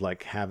ideas,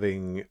 like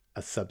having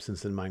a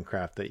substance in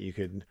Minecraft that you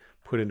could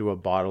put into a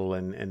bottle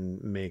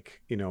and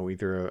make, you know,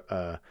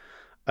 either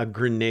a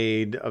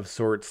grenade of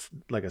sorts,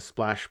 like a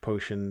splash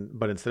potion,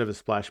 but instead of a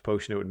splash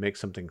potion, it would make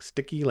something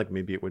sticky. Like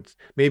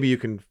maybe you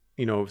can,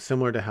 you know,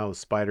 similar to how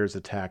spiders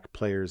attack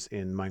players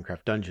in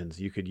Minecraft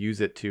dungeons, you could use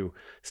it to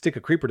stick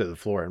a creeper to the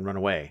floor and run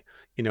away,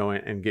 you know,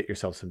 and get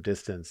yourself some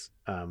distance.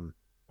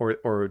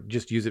 Or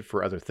just use it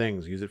for other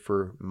things. Use it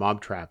for mob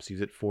traps.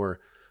 Use it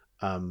for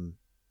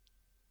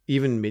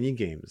even mini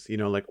games, you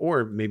know, like,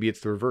 or maybe it's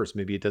the reverse.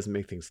 Maybe it doesn't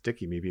make things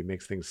sticky. Maybe it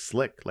makes things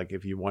slick. Like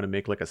if you want to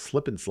make like a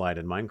slip and slide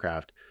in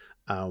Minecraft,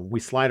 we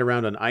slide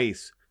around on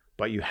ice,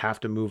 but you have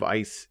to move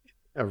ice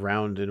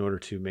around in order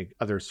to make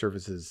other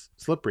surfaces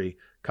slippery,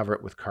 cover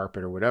it with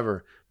carpet or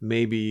whatever.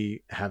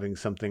 Maybe having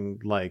something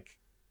like,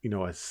 you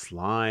know, a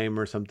slime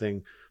or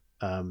something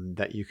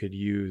that you could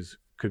use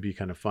could be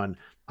kind of fun.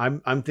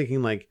 I'm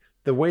thinking like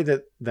the way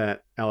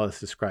that Alice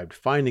described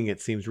finding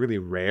it seems really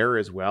rare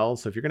as well.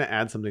 So if you're going to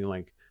add something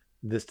like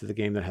this to the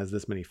game that has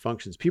this many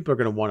functions, people are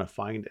going to want to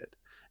find it.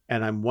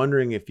 And I'm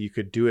wondering if you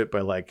could do it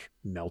by like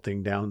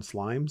melting down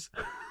slimes,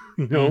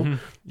 you know, Mm-hmm.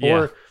 Yeah.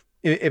 or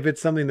if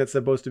it's something that's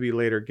supposed to be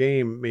later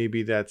game,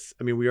 maybe that's,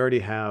 I mean, we already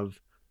have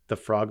the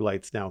frog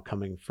lights now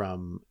coming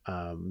from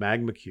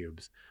magma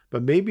cubes,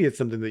 but maybe it's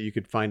something that you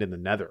could find in the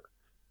nether,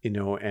 you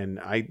know. And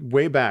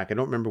way back, I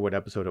don't remember what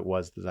episode it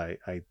was that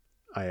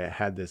I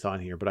had this on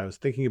here, but I was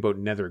thinking about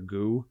nether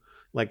goo,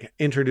 like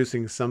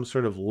introducing some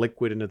sort of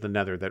liquid into the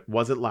nether that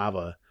wasn't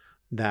lava,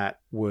 that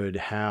would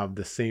have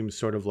the same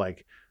sort of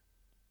like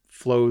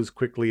flows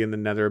quickly in the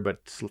nether,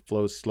 but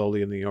flows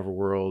slowly in the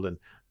overworld. And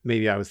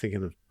maybe I was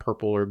thinking of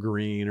purple or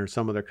green or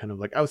some other kind of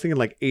like, I was thinking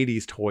like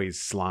 80s toys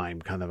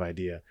slime kind of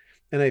idea.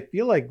 And I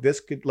feel like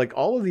this could, like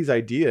all of these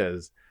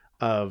ideas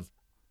of,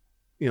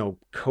 you know,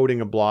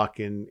 coating a block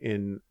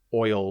in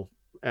oil,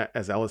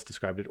 as Ellis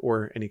described it,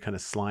 or any kind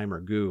of slime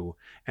or goo,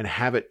 and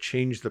have it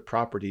change the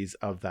properties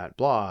of that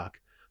block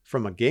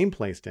from a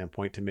gameplay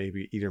standpoint to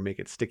maybe either make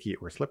it sticky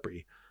or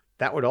slippery.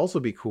 That would also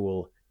be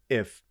cool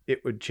if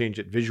it would change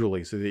it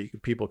visually so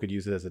that people could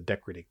use it as a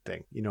decorating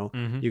thing. You know,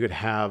 you could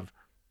have,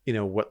 you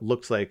know, what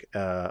looks like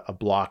a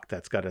block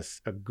that's got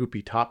a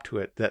goopy top to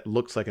it that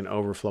looks like an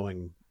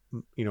overflowing,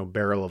 you know,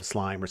 barrel of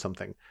slime or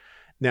something.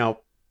 Now,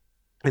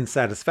 in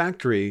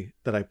Satisfactory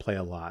that I play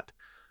a lot,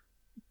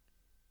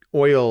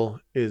 oil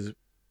is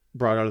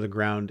brought out of the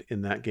ground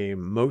in that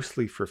game,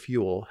 mostly for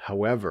fuel.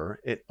 However,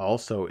 it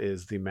also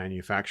is the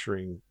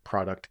manufacturing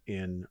product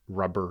in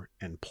rubber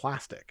and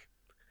plastic.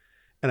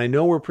 And I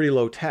know we're pretty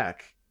low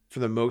tech for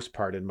the most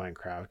part in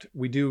Minecraft.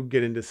 We do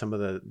get into some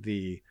of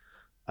the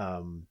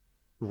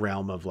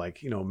realm of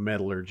like,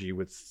 metallurgy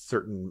with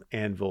certain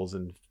anvils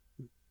and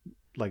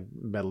like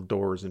metal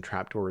doors and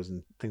trapdoors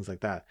and things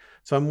like that.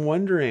 So I'm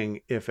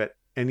wondering if at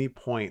any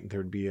point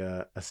there'd be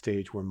a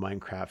stage where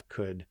Minecraft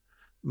could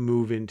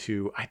move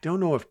into, I don't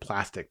know if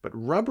plastic, but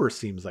rubber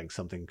seems like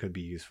something could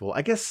be useful.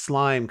 I guess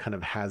slime kind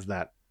of has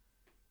that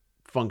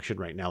function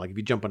right now. Like if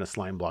you jump on a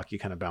slime block, you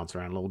kind of bounce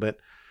around a little bit.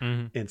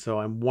 Mm-hmm. And so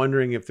I'm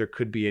wondering if there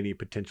could be any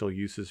potential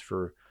uses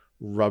for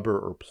rubber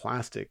or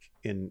plastic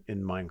in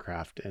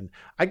Minecraft. And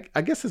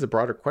I guess as a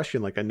broader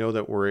question, like I know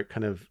that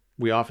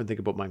we often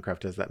think about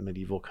Minecraft as that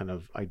medieval kind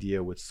of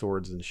idea with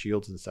swords and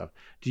shields and stuff.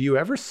 Do you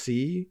ever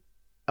see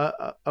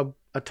a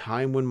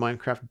time when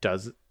Minecraft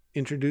does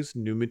introduce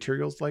new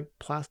materials like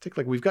plastic?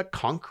 Like we've got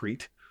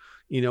concrete,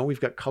 we've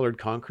got colored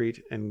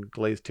concrete and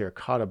glazed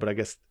terracotta, but I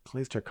guess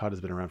glazed terracotta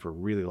has been around for a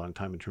really long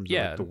time in terms of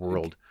like the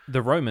world.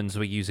 The Romans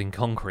were using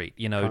concrete,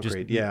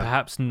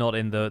 perhaps not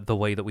in the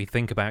way that we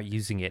think about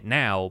using it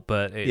now,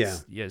 but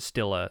it's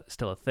still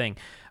a thing.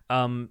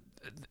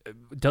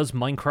 Does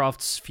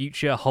Minecraft's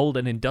future hold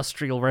an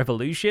industrial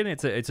revolution?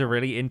 It's a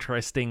really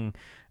interesting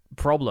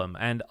problem,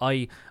 and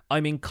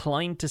I'm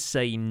inclined to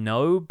say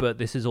no, but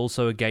this is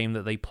also a game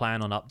that they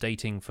plan on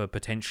updating for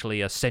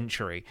potentially a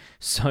century,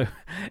 so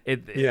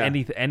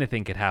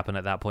anything could happen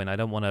at that point. I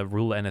don't want to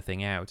rule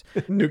anything out.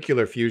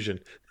 Nuclear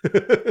fusion.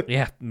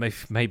 Yeah,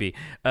 maybe.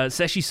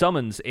 Seshi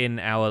Summons in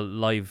our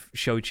live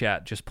show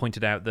chat just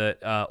pointed out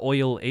that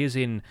oil is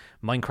in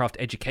Minecraft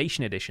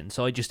Education Edition,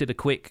 so I just did a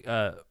quick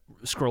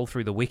scroll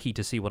through the wiki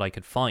to see what I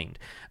could find,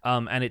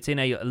 and it's in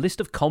a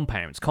list of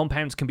compounds.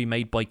 Compounds can be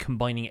made by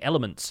combining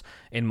elements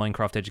in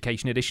Minecraft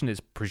Education Edition. Is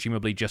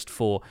presumably just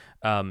for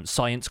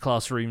science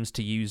classrooms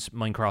to use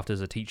Minecraft as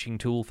a teaching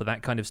tool for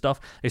that kind of stuff,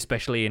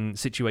 especially in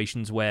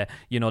situations where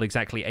you're not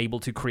exactly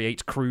able to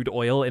create crude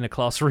oil in a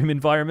classroom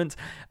environment.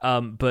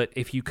 But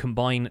if you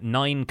combine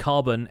 9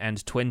 carbon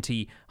and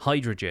 20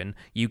 hydrogen,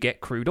 you get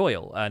crude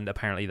oil, and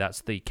apparently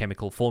that's the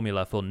chemical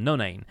formula for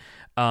nonane.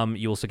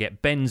 You also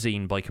get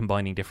benzene by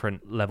combining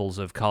different levels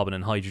of carbon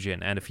and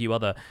hydrogen, and a few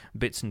other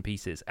bits and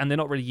pieces. And they're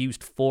not really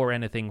used for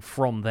anything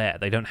from there.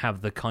 They don't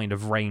have the kind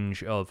of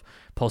range of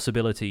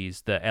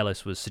possibilities that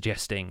Ellis was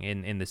suggesting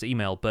in this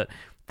email, but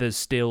there's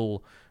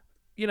still,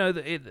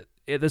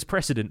 there's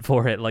precedent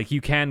for it. Like, you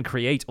can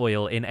create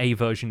oil in a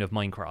version of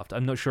Minecraft.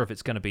 I'm not sure if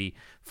it's going to be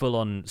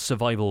full-on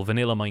survival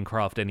vanilla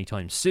Minecraft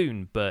anytime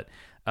soon, but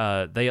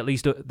they're at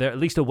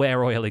least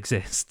aware oil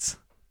exists.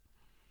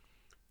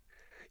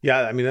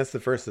 Yeah, I mean, that's the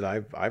first that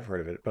I've heard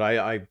of it, but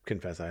I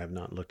confess I have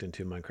not looked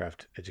into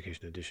Minecraft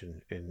Education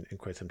Edition in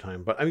quite some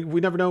time. But I mean,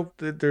 we never know.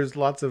 There's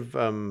lots of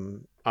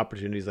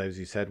opportunities, as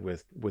you said,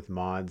 with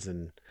mods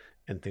and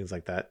things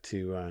like that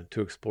to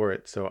explore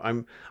it. So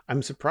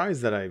I'm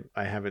surprised that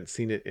I haven't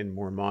seen it in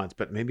more mods,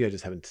 but maybe I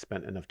just haven't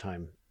spent enough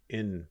time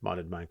in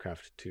modded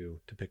Minecraft to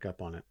pick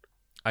up on it.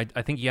 I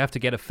think you have to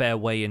get a fair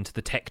way into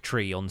the tech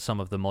tree on some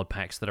of the mod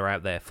packs that are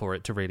out there for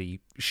it to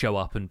really show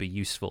up and be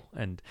useful.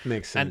 And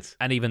makes sense.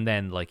 And even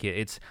then, like,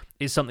 it's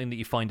something that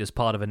you find as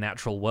part of a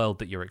natural world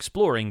that you're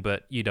exploring,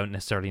 but you don't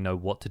necessarily know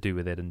what to do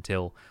with it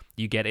until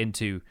you get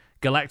into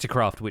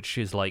Galacticraft, which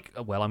is like,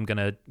 well, I'm going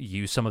to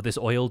use some of this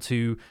oil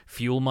to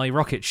fuel my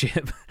rocket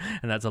ship.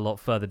 And that's a lot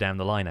further down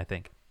the line, I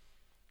think.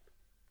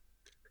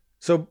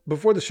 So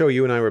before the show,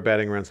 you and I were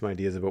batting around some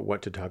ideas about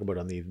what to talk about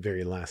on the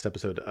very last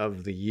episode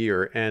of the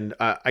year. And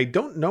I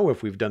don't know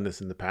if we've done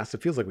this in the past.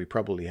 It feels like we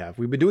probably have.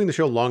 We've been doing the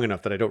show long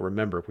enough that I don't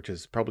remember, which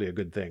is probably a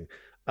good thing.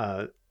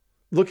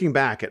 Looking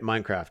back at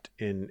Minecraft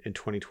in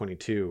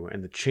 2022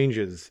 and the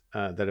changes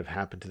that have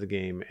happened to the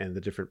game and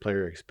the different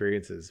player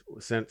experiences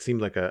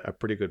seemed like a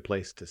pretty good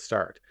place to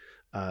start.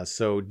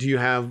 So do you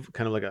have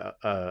kind of like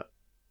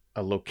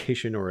a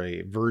location or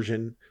a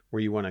version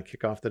where you want to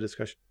kick off the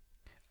discussion?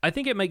 I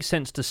think it makes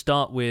sense to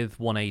start with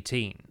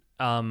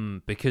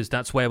 118, because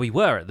that's where we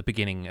were at the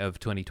beginning of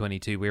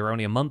 2022. We were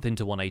only a month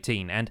into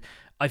 118, and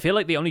I feel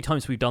like the only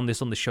times we've done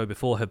this on the show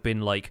before have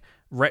been like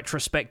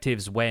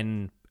retrospectives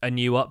when a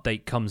new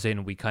update comes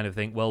in. We kind of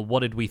think, well,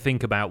 what did we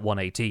think about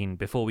 118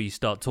 before we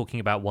start talking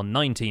about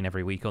 119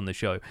 every week on the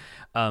show?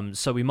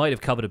 So we might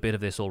have covered a bit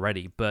of this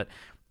already, but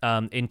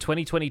in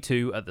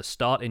 2022, at the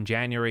start in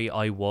January,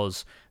 I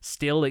was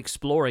still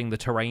exploring the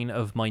terrain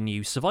of my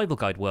new survival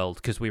guide world,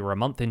 because we were a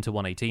month into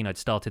 118. I'd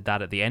started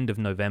that at the end of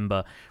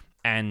November,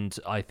 and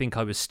I think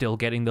I was still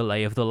getting the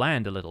lay of the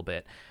land a little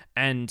bit.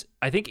 And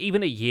I think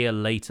even a year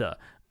later,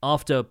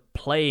 after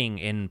playing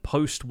in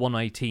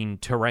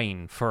post-118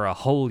 terrain for a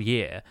whole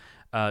year,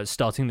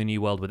 starting the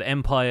new world with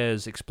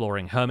Empires,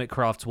 exploring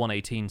Hermitcraft's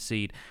 118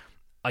 seed,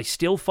 I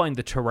still find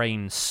the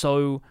terrain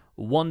so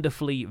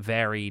wonderfully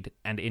varied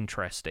and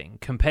interesting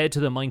compared to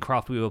the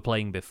Minecraft we were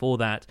playing before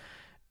that.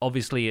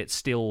 Obviously, it's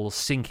still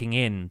sinking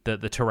in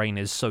that the terrain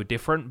is so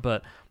different,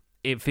 but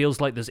it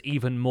feels like there's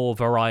even more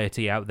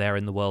variety out there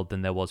in the world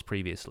than there was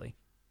previously.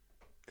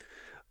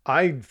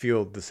 I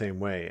feel the same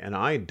way, and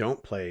I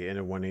don't play in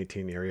a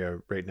 118 area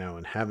right now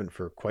and haven't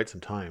for quite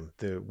some time.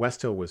 The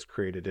West Hill was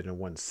created in a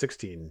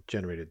 116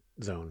 generated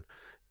zone,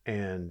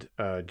 and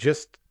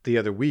just the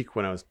other week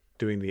when I was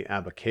doing the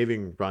Abba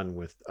caving run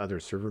with other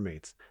server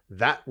mates,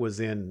 that was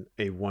in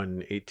a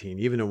 118,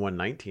 even a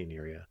 119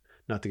 area.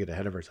 Not to get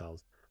ahead of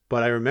ourselves,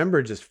 but I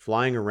remember just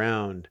flying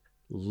around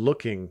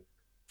looking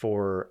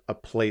for a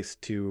place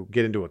to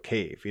get into a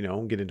cave,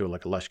 get into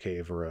like a lush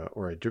cave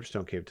or a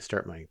dripstone cave to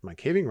start my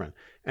caving run.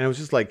 And I was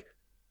just like,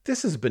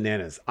 this is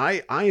bananas.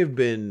 I have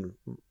been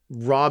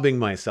robbing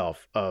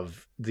myself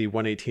of the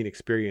 118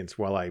 experience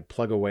while I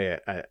plug away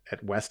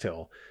at West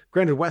Hill.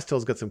 Granted, West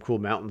Hill's got some cool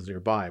mountains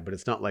nearby, but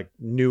it's not like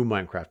new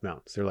Minecraft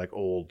mountains. They're like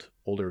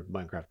older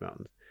Minecraft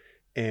mountains.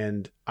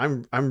 And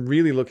I'm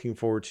really looking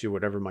forward to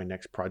whatever my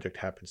next project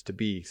happens to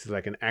be, so that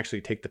I can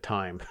actually take the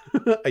time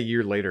a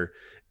year later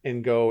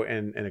and go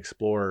and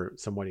explore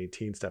some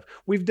 118 stuff.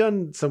 We've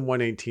done some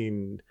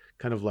 118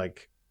 kind of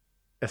like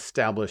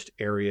established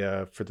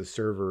area for the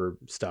server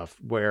stuff,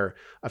 where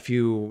a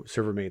few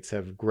server mates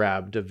have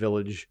grabbed a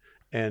village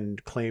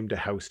and claimed a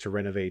house to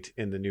renovate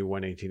in the new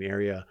 118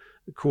 area.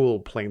 Cool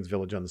plains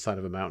village on the side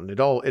of a mountain.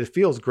 It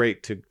feels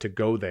great to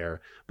go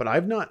there, but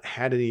I've not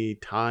had any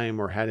time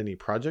or had any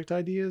project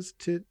ideas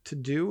to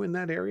do in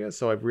that area,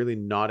 so I've really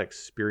not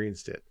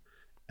experienced it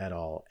at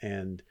all.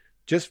 And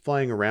just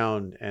flying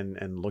around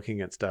and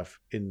looking at stuff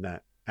in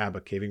that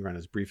Abba caving run,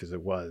 as brief as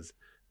it was,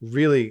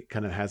 really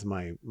kind of has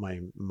my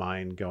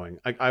mind going.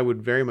 I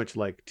would very much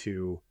like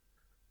to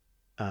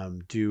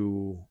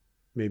do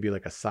maybe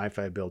like a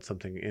sci-fi build,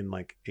 something in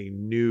like a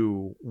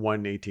new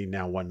 118,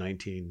 now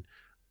 119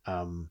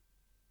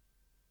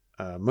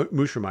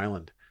 Mushroom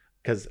Island,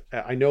 because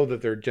I know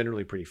that they're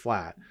generally pretty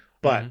flat,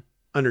 but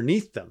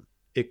underneath them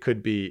it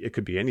could be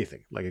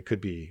anything. Like it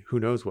could be, who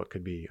knows what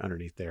could be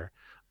underneath there,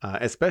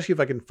 especially if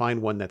I can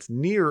find one that's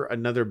near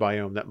another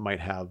biome that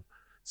might have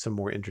some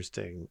more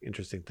interesting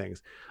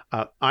things.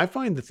 I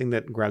find the thing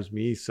that grabs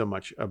me so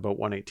much about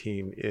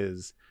 118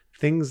 is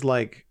things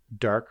like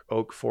dark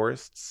oak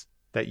forests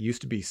that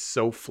used to be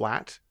so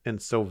flat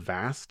and so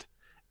vast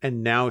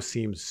and now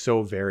seems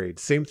so varied.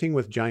 Same thing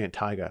with giant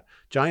taiga.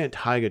 Giant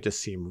taiga just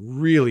seem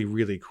really,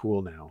 really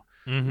cool now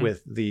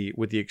with the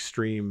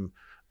extreme,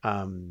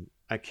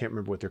 I can't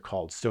remember what they're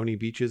called, stony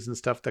beaches and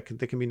stuff that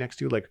they can be next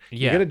to. Like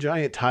you get a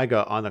giant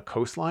taiga on the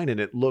coastline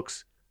and it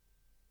looks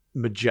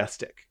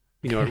majestic.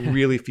 It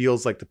really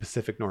feels like the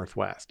Pacific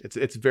Northwest.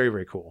 It's very,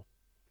 very cool.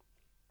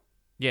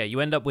 Yeah,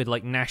 you end up with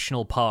like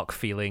national park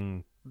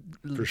feeling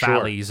For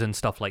valleys sure. and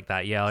stuff like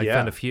that. Yeah, I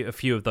found a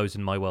few of those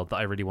in my world that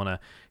I really want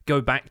to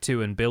go back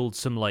to and build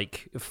some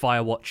like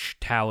Firewatch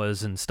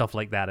towers and stuff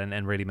like that,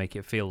 and really make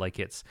it feel like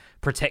it's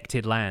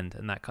protected land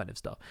and that kind of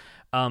stuff.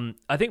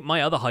 I think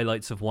my other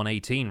highlights of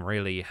 118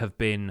 really have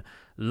been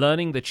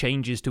learning the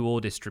changes to ore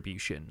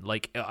distribution.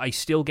 Like I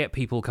still get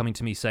people coming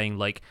to me saying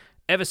like,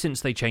 ever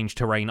since they changed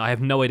terrain, I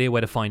have no idea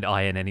where to find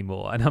iron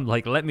anymore. And I'm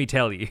like, let me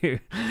tell you,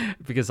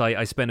 because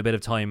I spent a bit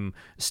of time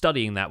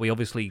studying that. We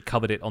obviously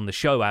covered it on the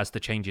show as the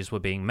changes were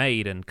being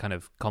made and kind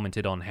of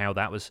commented on how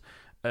that was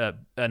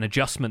an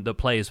adjustment that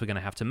players were going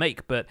to have to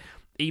make. But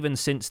even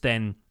since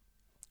then,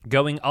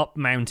 going up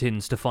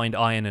mountains to find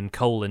iron and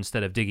coal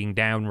instead of digging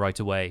down right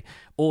away,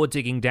 or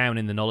digging down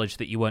in the knowledge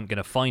that you weren't going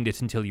to find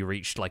it until you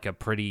reached like a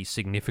pretty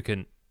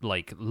significant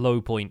like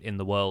low point in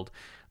the world,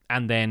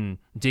 and then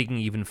digging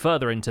even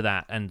further into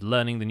that and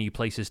learning the new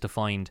places to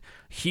find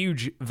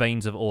huge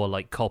veins of ore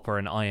like copper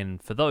and iron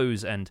for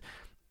those, and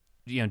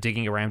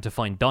digging around to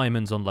find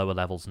diamonds on lower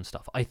levels and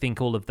stuff. I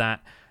think all of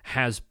that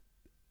has,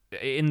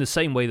 in the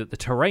same way that the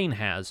terrain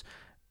has,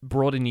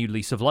 brought a new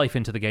lease of life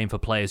into the game for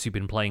players who've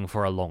been playing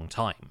for a long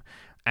time.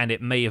 And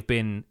it may have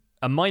been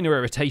a minor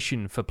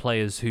irritation for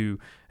players who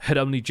had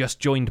only just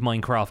joined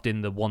Minecraft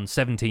in the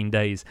 117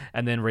 days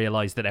and then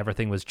realized that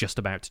everything was just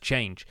about to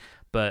change.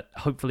 But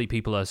hopefully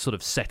people are sort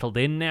of settled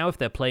in now if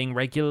they're playing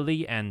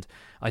regularly, and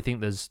I think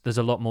there's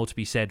a lot more to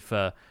be said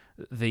for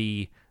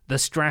the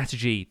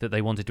strategy that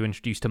they wanted to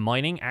introduce to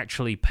mining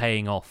actually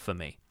paying off for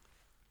me.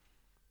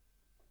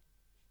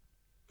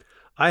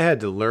 I had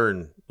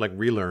to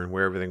relearn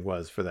where everything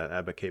was for that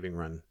Abba caving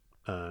run.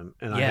 I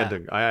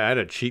had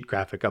a cheat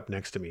graphic up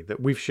next to me that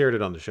we've shared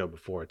it on the show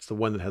before. It's the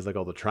one that has like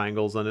all the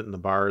triangles on it and the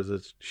bars.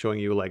 It's showing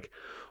you like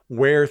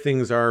where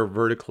things are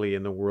vertically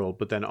in the world,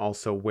 but then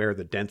also where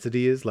the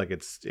density is. Like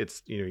it's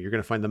you're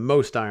going to find the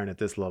most iron at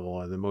this level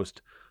or the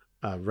most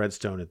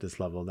redstone at this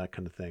level, that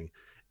kind of thing.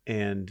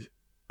 And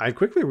I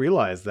quickly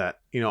realized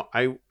that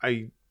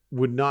I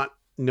would not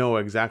know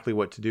exactly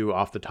what to do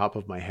off the top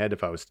of my head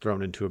if I was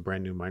thrown into a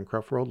brand new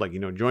Minecraft world. Like,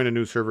 join a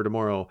new server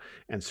tomorrow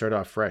and start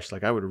off fresh.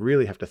 Like I would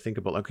really have to think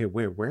about, okay,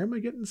 where am I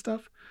getting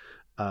stuff?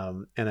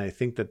 And I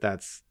think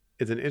it's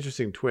an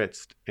interesting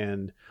twist,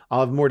 and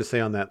I'll have more to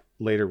say on that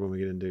later when we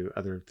get into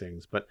other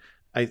things. But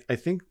I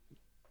think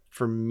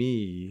for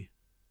me,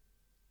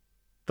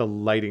 the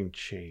lighting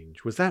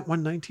change? Was that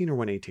 119 or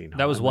 118?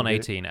 That was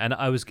 118, and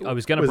I was going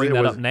to bring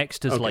that up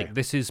next as okay.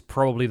 this is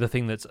probably the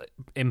thing that's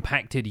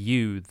impacted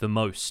you the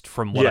most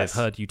from what I've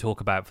heard you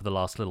talk about for the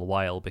last little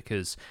while,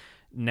 because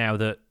now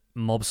that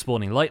mob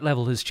spawning light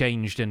level has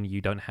changed and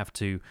you don't have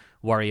to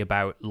worry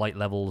about light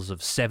levels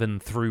of 7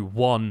 through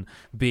 1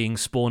 being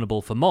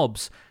spawnable for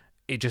mobs,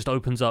 it just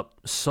opens up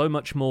so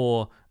much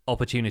more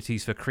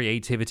opportunities for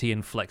creativity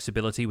and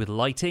flexibility with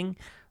lighting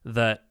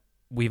that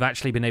we've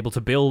actually been able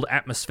to build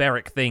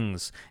atmospheric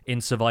things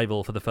in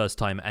survival for the first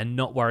time and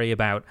not worry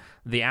about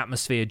the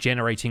atmosphere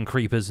generating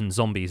creepers and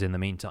zombies in the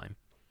meantime.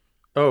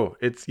 Oh,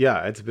 it's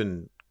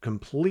been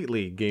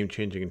completely game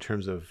changing in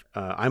terms of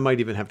I might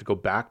even have to go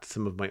back to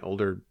some of my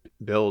older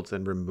builds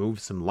and remove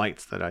some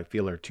lights that I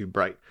feel are too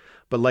bright.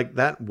 But like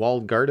that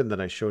walled garden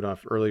that I showed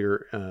off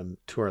earlier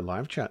to our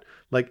live chat,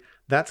 like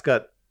that's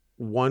got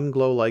one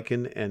glow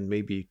lichen and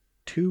maybe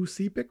 2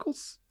 sea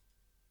pickles.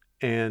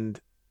 And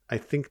I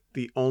think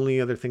the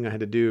only other thing I had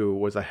to do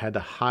was I had to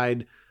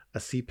hide a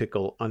sea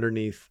pickle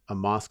underneath a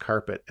moss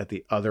carpet at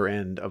the other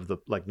end of the,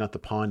 like not the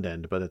pond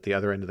end, but at the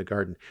other end of the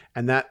garden.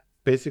 And that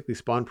basically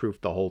spawn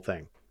proofed the whole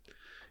thing.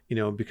 You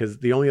know, because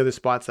the only other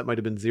spots that might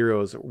have been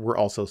zeros were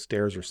also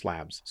stairs or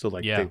slabs. So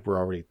like they were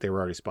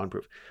already spawn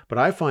proof. But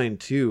I find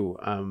too,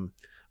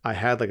 I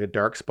had like a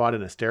dark spot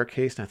in a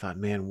staircase and I thought,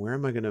 man, where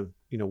am I going to,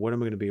 what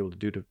am I going to be able to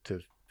do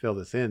to fill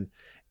this in?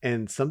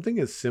 And something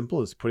as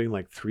simple as putting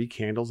like 3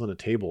 candles on a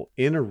table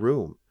in a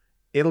room,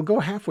 it'll go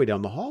halfway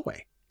down the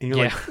hallway. And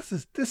you're like,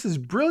 this is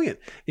brilliant.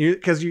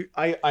 Because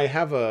I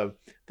have I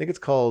think it's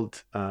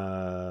called,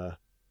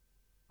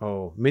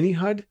 mini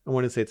HUD. I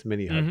want to say it's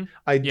mini HUD. Mm-hmm.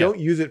 I don't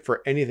use it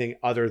for anything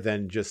other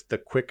than just the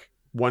quick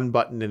one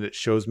button and it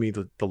shows me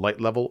the light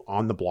level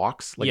on the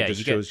blocks. Like it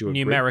just shows you a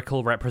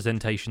numerical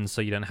representations,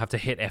 so you don't have to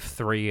hit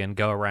F3 and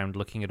go around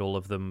looking at all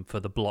of them for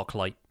the block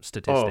light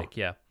statistic.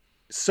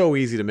 So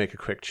easy to make a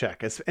quick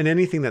check. And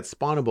anything that's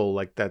spawnable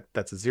like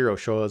that's a 0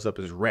 shows up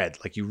as red.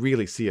 Like you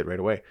really see it right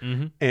away.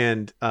 Mm-hmm.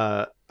 And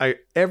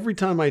every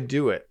time I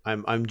do it,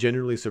 I'm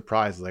genuinely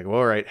surprised. Like, well,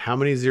 all right, how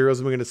many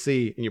zeros am I going to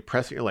see? And you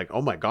press it, you're like,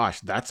 oh my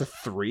gosh, that's a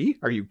 3?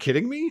 Are you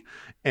kidding me?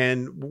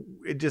 And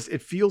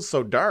it feels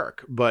so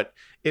dark, but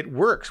it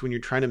works when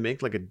you're trying to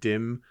make like a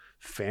dim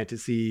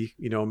fantasy,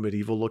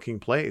 medieval looking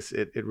place.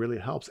 It really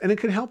helps. And it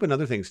can help in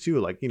other things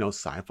too. Like,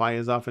 sci-fi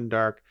is often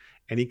dark.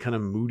 Any kind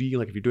of moody,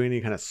 like if you're doing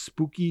any kind of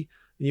spooky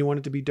and you want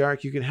it to be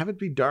dark, you can have it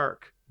be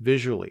dark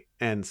visually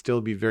and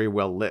still be very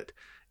well lit.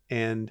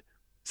 And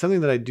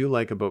something that I do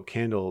like about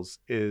candles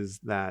is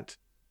that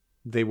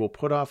they will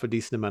put off a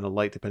decent amount of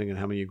light depending on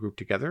how many you group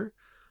together.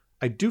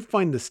 I do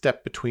find the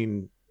step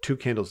between 2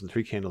 candles and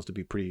 3 candles to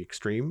be pretty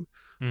extreme,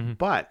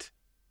 but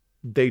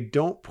they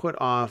don't put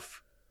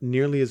off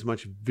nearly as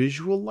much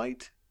visual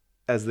light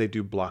as they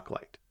do block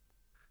light.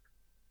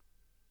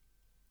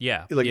 They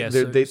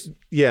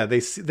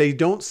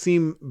don't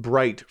seem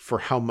bright for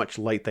how much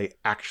light they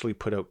actually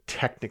put out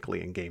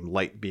technically in game.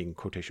 Light being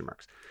quotation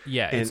marks.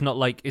 Yeah, and it's not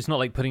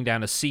like putting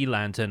down a sea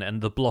lantern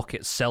and the block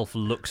itself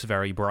looks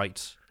very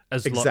bright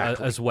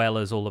as well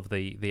as all of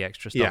the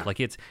extra stuff. Yeah. Like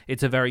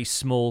it's a very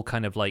small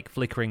kind of like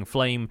flickering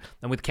flame,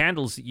 and with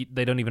candles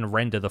they don't even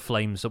render the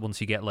flames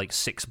once you get like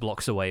 6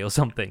 blocks away or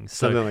something.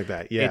 So something like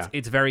that. Yeah,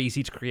 it's very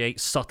easy to create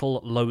subtle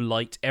low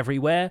light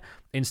everywhere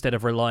instead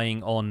of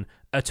relying on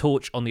a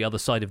torch on the other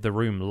side of the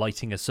room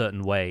lighting a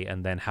certain way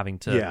and then having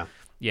to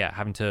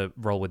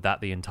roll with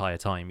that the entire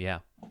time. Yeah,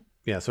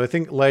 so I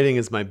think lighting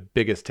is my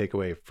biggest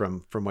takeaway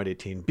from White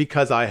 18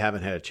 because I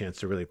haven't had a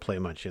chance to really play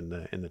much in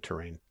the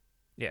terrain.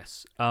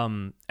 Yes.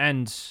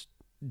 And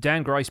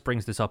Dan Grice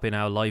brings this up in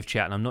our live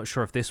chat, and I'm not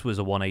sure if this was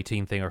a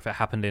 118 thing or if it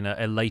happened in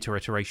a later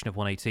iteration of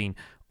 118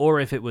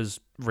 or if it was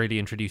really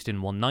introduced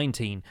in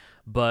 119,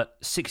 but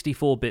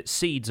 64-bit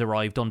seeds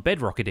arrived on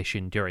Bedrock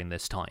Edition during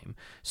this time.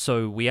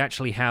 So we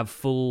actually have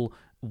full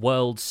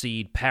world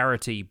seed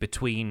parity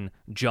between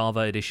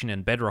Java Edition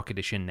and Bedrock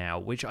Edition now,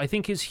 which I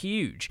think is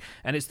huge.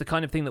 And it's the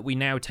kind of thing that we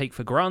now take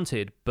for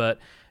granted, but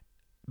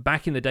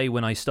back in the day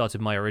when I started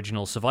my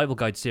original Survival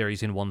Guide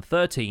series in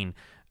 113,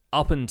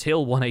 up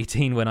until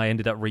 118 when I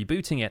ended up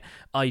rebooting it,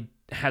 I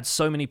had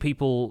so many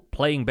people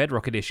playing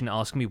Bedrock Edition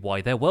ask me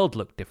why their world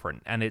looked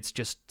different. And it's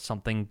just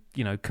something,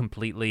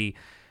 completely,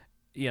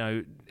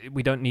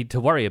 we don't need to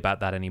worry about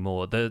that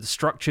anymore. The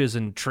structures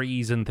and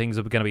trees and things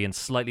are going to be in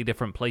slightly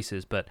different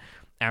places, but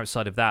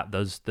outside of that,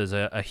 there's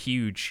a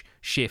huge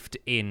shift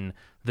in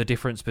the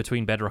difference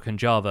between Bedrock and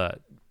Java,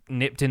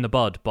 nipped in the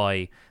bud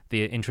by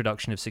the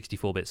introduction of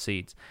 64-bit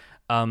seeds.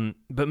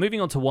 But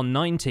moving on to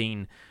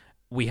 119,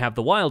 we have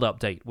the Wild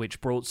update, which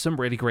brought some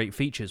really great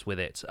features with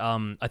it.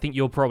 I think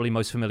you're probably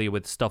most familiar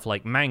with stuff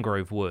like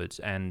mangrove wood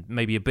and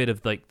maybe a bit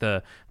of like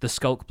the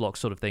skulk block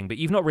sort of thing, but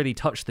you've not really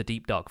touched the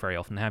Deep Dark very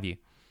often, have you?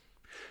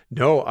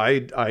 No,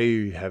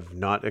 I have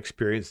not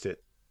experienced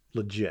it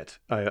legit.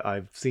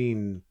 I've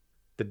seen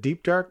the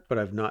Deep Dark, but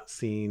I've not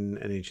seen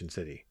an Ancient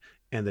City.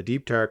 And the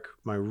Deep Dark,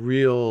 my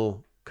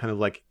real kind of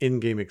like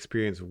in-game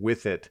experience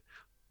with it,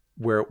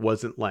 where it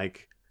wasn't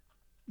like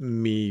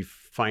me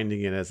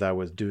finding it as I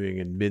was doing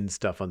admin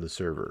stuff on the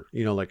server.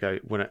 Like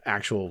when an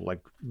actual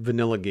like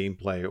vanilla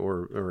gameplay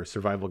or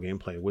survival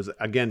gameplay was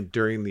again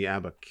during the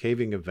Abba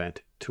caving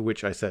event, to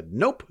which I said,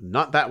 nope,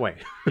 not that way.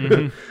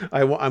 Mm-hmm.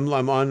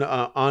 I'm on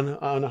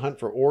a hunt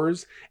for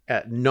ores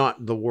at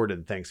not the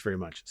warden. Thanks very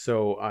much.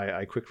 So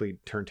I quickly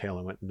turned tail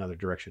and went another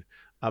direction.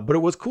 But it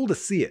was cool to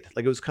see it.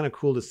 Like it was kind of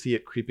cool to see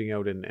it creeping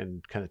out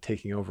and kind of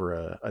taking over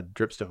a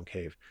dripstone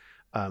cave.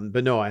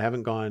 But no, I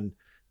haven't gone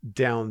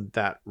down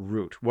that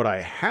route. What I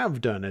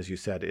have done, as you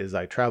said, is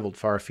I traveled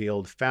far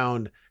afield,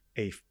 found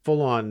a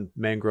full-on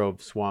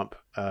mangrove swamp,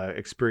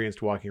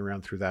 experienced walking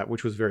around through that,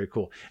 which was very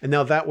cool. And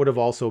now that would have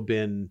also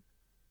been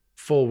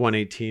full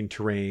 118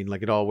 terrain,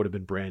 like it all would have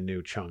been brand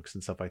new chunks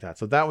and stuff like that.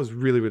 So that was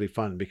really, really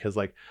fun because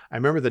like I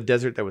remember the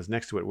desert that was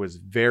next to it was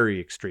very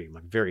extreme,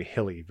 like very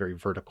hilly, very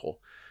vertical.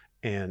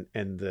 And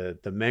the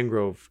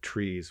mangrove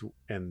trees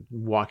and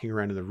walking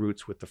around in the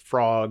roots with the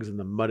frogs and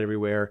the mud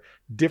everywhere,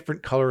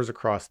 different colors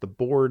across the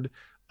board.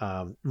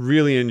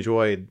 Really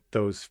enjoyed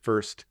those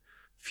first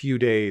few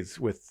days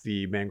with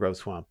the mangrove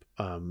swamp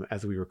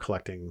as we were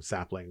collecting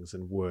saplings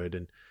and wood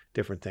and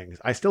different things.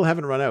 I still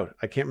haven't run out.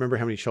 I can't remember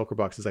how many shulker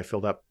boxes I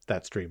filled up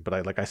that stream,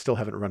 but I still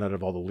haven't run out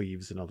of all the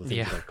leaves and all the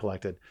things that I've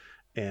collected.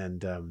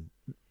 And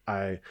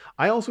I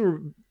also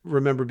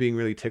remember being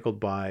really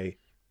tickled by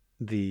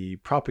the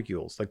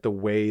propagules, like the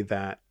way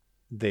that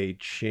they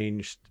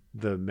changed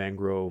the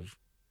mangrove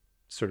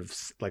sort of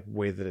like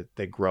way that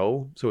they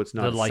grow. So it's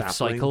not the life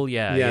sapling. cycle.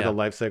 Yeah. The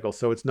life cycle.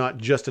 So it's not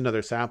just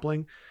another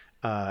sapling.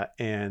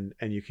 And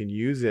you can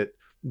use it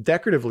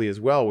decoratively as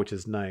well, which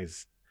is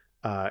nice.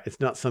 It's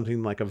not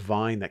something like a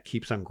vine that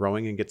keeps on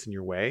growing and gets in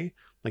your way.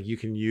 Like you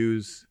can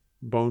use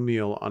bone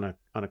meal on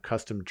a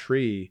custom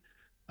tree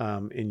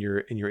in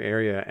your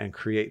area and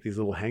create these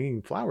little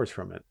hanging flowers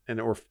from it,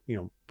 or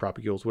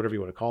propagules, whatever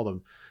you want to call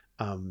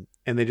them,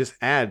 and they just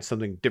add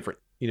something different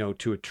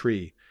to a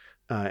tree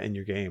in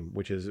your game,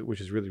 which is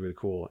really, really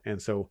cool. And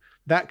so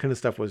that kind of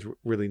stuff was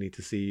really neat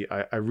to see.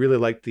 I really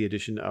liked the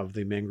addition of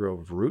the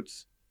mangrove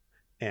roots,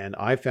 and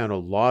I found a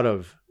lot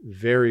of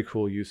very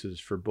cool uses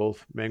for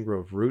both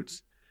mangrove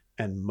roots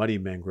and muddy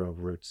mangrove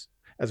roots,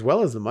 as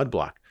well as the mud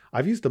block.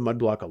 I've used the mud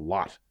block a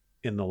lot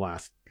in the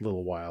last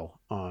little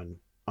while on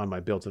my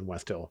builds in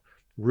West Hill.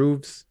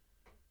 Roofs,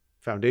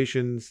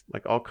 foundations,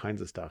 like all kinds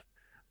of stuff.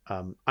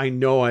 I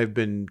know I've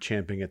been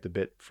champing at the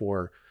bit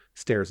for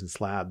stairs and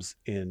slabs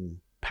in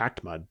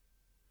packed mud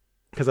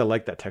because I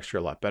like that texture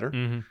a lot better.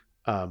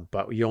 Mm-hmm.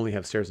 But you only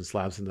have stairs and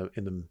slabs in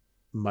the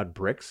mud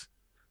bricks.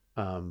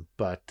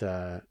 But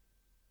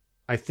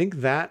I think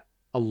that,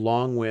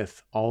 along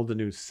with all the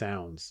new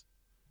sounds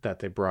that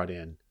they brought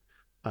in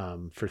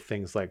for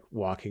things like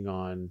walking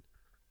on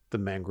the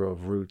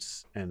mangrove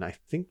roots, and I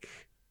think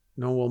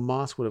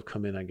Moss would have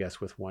come in, I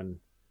guess, with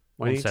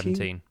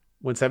 117.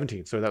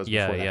 117. So that was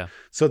before that. Yeah.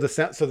 So the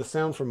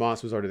sound for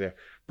Moss was already there,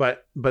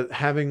 but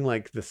having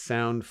like the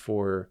sound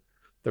for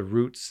the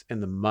roots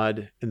and the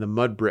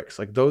mud bricks,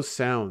 like those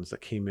sounds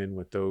that came in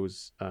with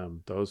those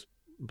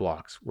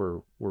blocks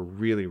were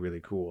really,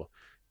 really cool.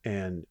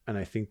 And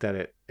I think that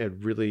it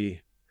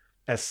really,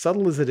 as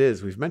subtle as it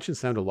is, we've mentioned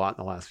sound a lot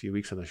in the last few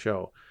weeks on the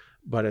show,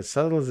 but as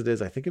subtle as it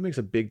is, I think it makes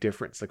a big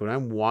difference. Like when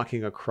I'm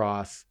walking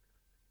across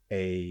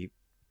a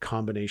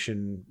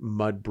combination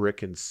mud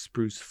brick and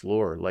spruce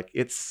floor, like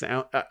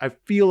I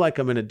feel like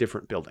I'm in a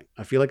different building.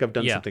 I feel like I've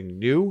done something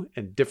new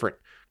and different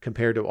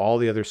compared to all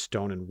the other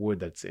stone and wood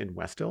that's in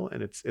West Hill,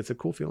 and it's a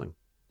cool feeling.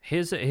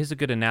 Here's a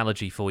good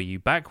analogy for you.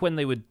 Back when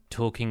they were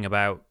talking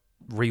about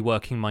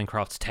reworking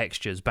Minecraft's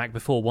textures, back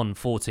before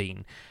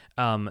 1.14,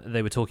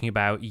 they were talking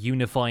about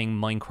unifying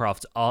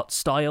Minecraft's art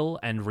style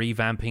and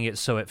revamping it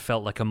so it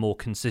felt like a more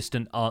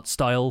consistent art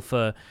style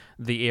for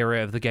the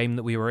era of the game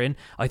that we were in.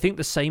 I think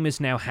the same is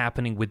now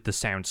happening with the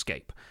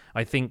soundscape.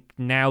 I think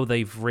now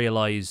they've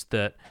realized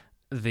that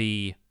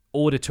the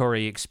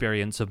auditory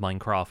experience of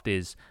Minecraft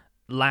is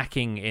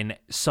lacking in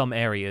some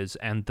areas,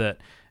 and that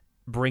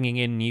bringing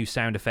in new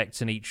sound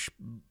effects in each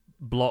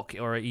block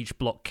or each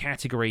block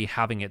category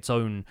having its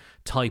own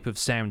type of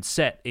sound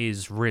set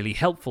is really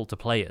helpful to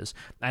players,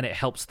 and it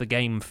helps the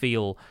game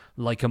feel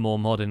like a more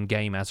modern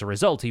game as a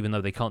result, even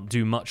though they can't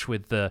do much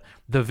with the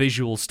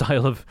visual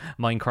style of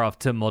Minecraft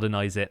to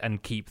modernize it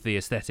and keep the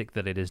aesthetic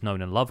that it is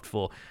known and loved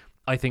for.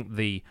 I think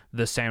the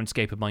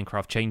soundscape of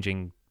Minecraft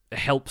changing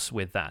helps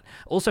with that.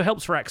 Also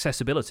helps for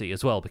accessibility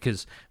as well,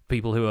 because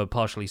people who are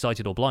partially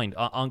sighted or blind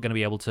aren't going to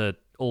be able to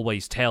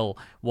always tell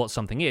what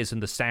something is,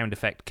 and the sound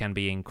effect can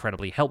be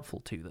incredibly helpful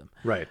to them.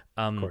 Right,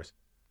 of course.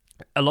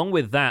 Along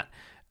with that,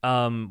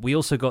 we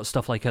also got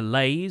stuff like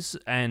allays,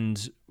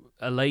 and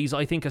allays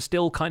I think are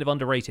still kind of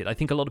underrated. I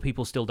think a lot of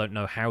people still don't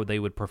know how they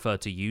would prefer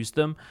to use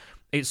them.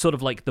 It's sort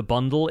of like the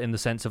bundle in the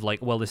sense of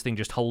like, well, this thing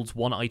just holds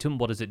one item,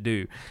 what does it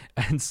do?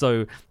 And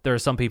so there are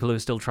some people who are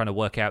still trying to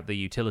work out the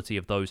utility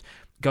of those.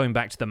 Going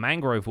back to the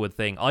mangrove wood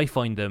thing, I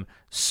find them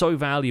so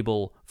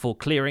valuable for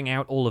clearing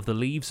out all of the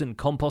leaves and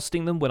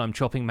composting them when I'm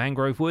chopping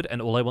mangrove wood, and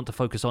all I want to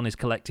focus on is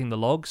collecting the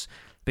logs,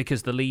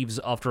 because the leaves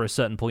after a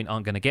certain point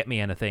aren't going to get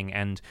me anything,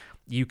 and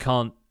you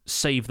can't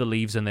save the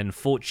leaves and then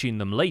fortune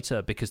them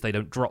later because they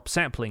don't drop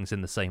saplings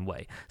in the same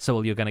way. So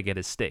all you're going to get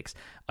is sticks.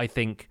 I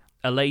think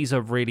allays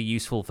are really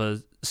useful for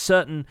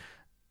certain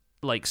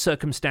like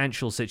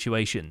circumstantial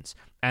situations,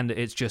 and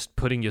it's just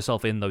putting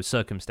yourself in those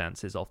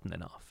circumstances often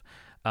enough.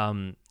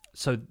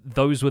 So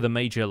those were the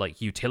major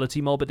like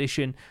utility mob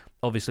edition.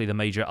 Obviously the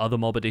major other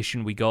mob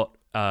edition we got,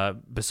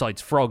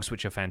 besides frogs,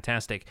 which are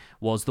fantastic,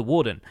 was the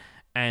Warden.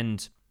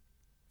 And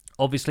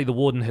obviously the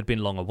Warden had been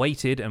long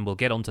awaited, and we'll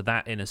get onto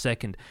that in a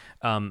second.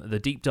 The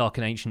Deep Dark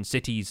and Ancient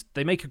Cities,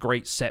 they make a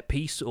great set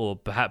piece, or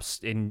perhaps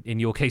in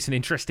your case an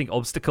interesting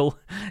obstacle,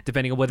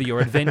 depending on whether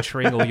you're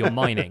adventuring or you're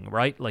mining,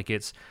 right? Like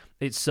it's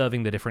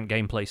serving the different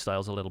gameplay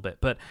styles a little bit.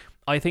 But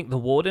I think the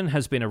Warden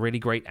has been a really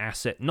great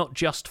asset, not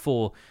just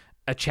for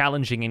a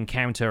challenging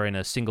encounter in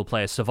a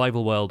single-player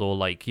survival world, or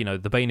like, you know,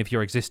 the bane of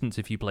your existence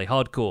if you play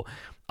hardcore.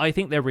 I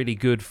think they're really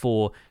good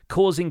for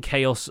causing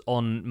chaos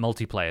on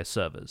multiplayer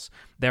servers.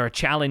 They're a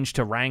challenge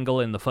to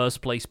wrangle in the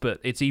first place, but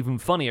it's even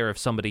funnier if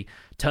somebody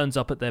turns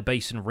up at their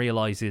base and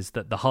realizes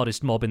that the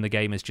hardest mob in the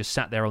game is just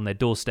sat there on their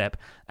doorstep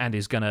and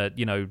is gonna,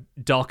 you know,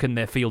 darken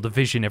their field of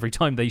vision every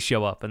time they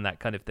show up and that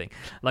kind of thing.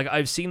 Like,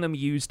 I've seen them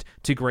used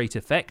to great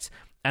effect,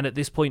 and at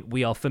this point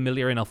we are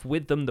familiar enough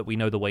with them that we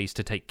know the ways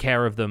to take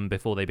care of them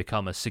before they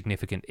become a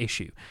significant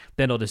issue.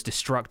 They're not as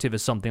destructive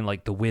as something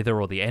like the Wither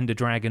or the Ender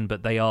Dragon,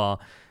 but they are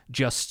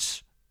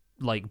just,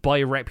 like,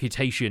 by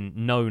reputation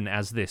known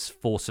as this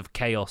force of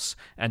chaos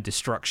and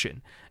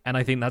destruction. And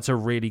I think that's a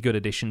really good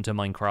addition to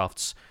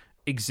Minecraft's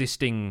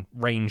existing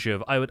range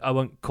of, I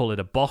won't call it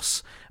a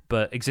boss,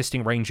 but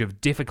existing range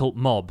of difficult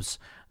mobs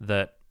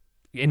that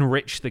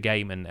enrich the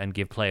game and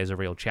give players a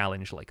real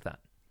challenge like that.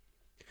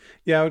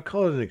 Yeah, I would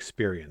call it an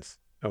experience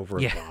over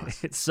a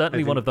boss. It's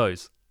certainly one of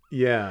those.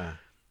 Yeah.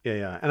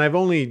 And I've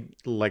only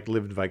like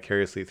lived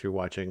vicariously through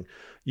watching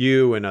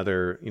you and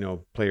other, you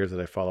know, players that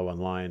I follow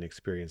online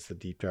experience the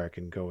Deep Dark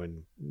and go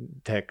and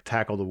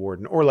tackle the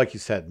Warden, or like you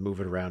said,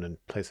 move it around and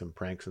play some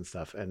pranks and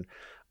stuff. And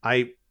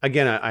I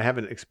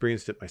haven't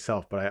experienced it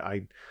myself, but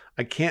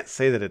I can't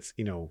say that it's,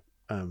 you know,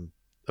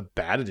 a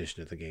bad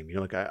addition to the game. You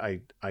know, like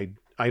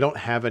I don't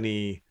have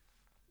any.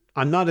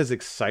 I'm not as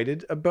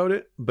excited about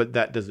it, but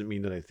that doesn't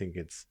mean that I think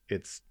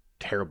it's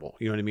terrible.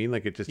 You know what I mean?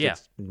 Like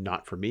it's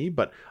not for me,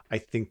 but I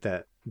think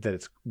that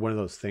it's one of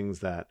those things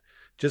that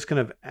just kind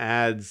of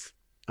adds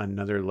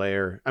another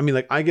layer. I mean,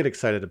 like, I get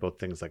excited about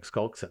things like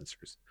skulk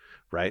sensors,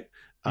 right?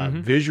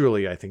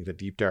 Visually, I think the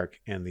Deep Dark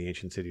and the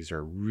Ancient Cities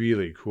are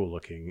really cool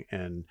looking.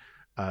 And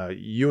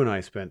you and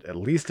I spent at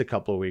least a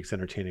couple of weeks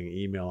entertaining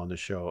email on the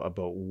show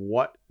about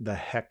what the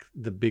heck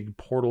the big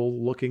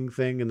portal looking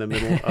thing in the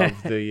middle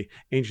of the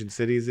Ancient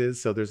Cities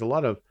is. So there's a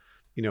lot of,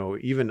 you know,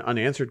 even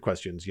unanswered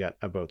questions yet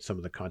about some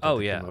of the content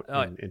that came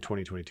out in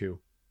 2022.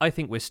 I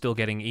think we're still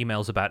getting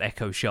emails about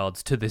echo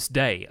shards to this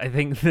day. I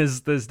think there's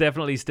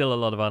definitely still a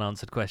lot of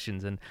unanswered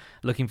questions, and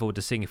looking forward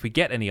to seeing if we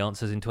get any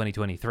answers in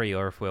 2023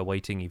 or if we're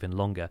waiting even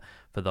longer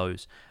for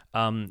those.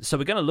 So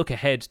we're going to look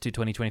ahead to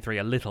 2023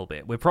 a little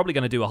bit. We're probably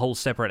going to do a whole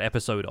separate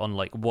episode on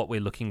like what we're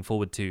looking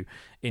forward to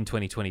in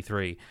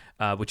 2023,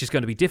 which is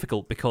going to be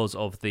difficult because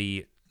of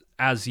the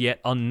as yet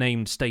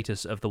unnamed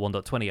status of the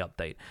 1.20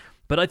 update.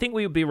 But I think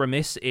we would be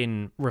remiss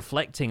in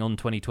reflecting on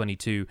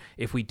 2022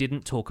 if we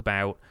didn't talk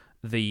about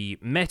the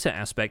meta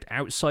aspect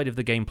outside of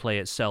the gameplay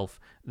itself,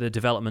 the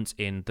developments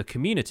in the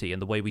community and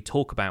the way we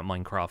talk about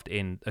Minecraft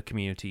in a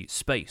community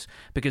space.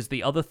 Because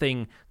the other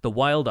thing the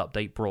Wild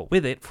update brought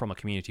with it from a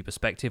community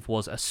perspective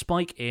was a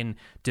spike in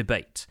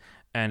debate.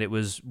 And it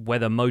was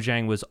whether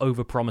Mojang was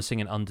over-promising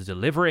and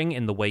under-delivering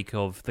in the wake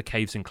of the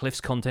Caves and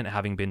Cliffs content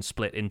having been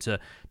split into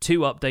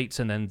 2 updates,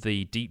 and then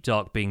the Deep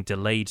Dark being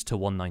delayed to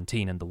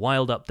 1.19 and the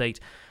Wild update.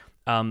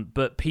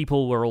 But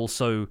people were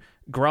also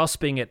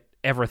grasping at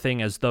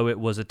everything as though it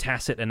was a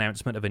tacit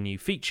announcement of a new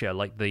feature,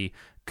 like the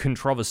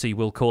controversy,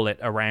 we'll call it,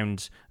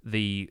 around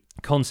the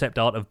concept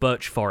art of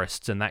birch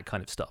forests and that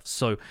kind of stuff.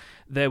 So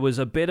there was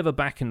a bit of a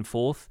back and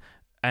forth,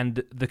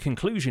 and the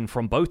conclusion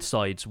from both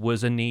sides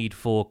was a need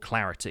for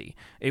clarity.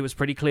 It was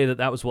pretty clear that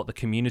that was what the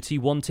community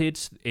wanted,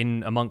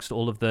 in amongst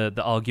all of the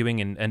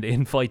arguing and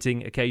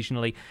infighting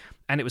occasionally.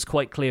 And it was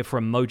quite clear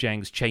from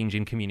Mojang's change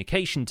in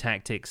communication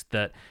tactics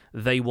that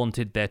they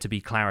wanted there to be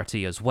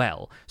clarity as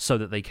well, so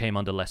that they came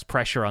under less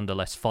pressure, under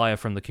less fire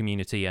from the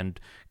community, and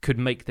could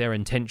make their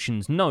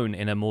intentions known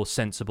in a more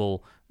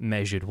sensible,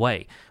 measured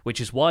way.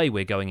 Which is why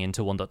we're going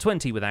into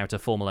 1.20 without a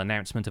formal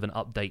announcement of an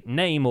update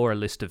name or a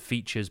list of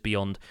features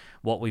beyond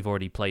what we've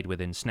already played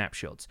with in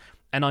snapshots.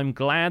 And I'm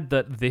glad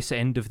that this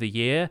end of the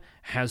year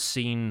has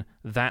seen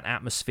that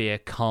atmosphere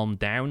calm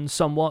down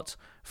somewhat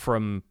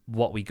from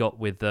what we got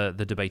with the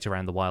debate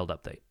around the Wild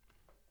update.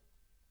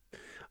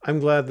 I'm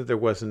glad that there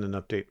wasn't an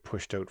update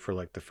pushed out for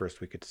like the first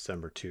week of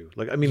December too.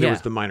 Like, I mean, there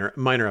was the minor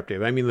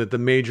update. I mean, that the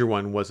major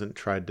one wasn't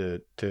tried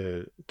to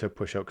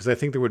push out, because I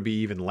think there would be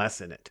even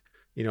less in it.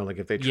 You know, like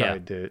if they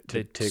tried to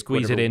take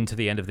squeeze it into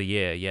the end of the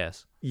year.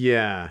 Yes.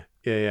 Yeah.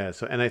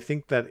 So, and I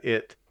think that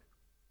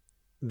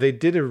they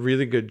did a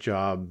really good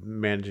job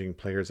managing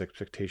players'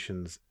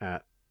 expectations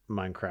at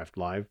Minecraft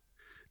Live,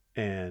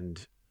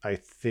 and I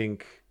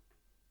think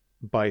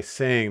by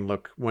saying,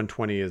 look,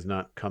 120 is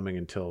not coming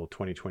until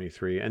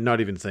 2023, and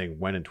not even saying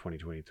when in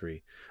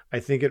 2023, I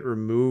think it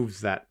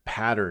removes that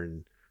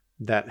pattern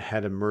that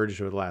had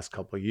emerged over the last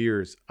couple of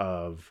years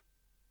of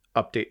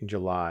update in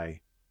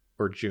July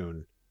or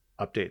June,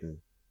 update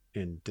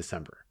in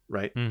December,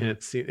 right? And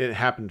it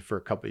happened for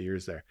a couple of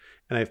years there.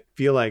 And I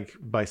feel like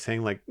by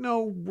saying like,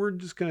 no, we're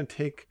just going to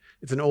take,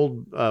 it's an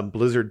old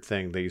Blizzard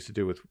thing they used to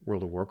do with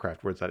World of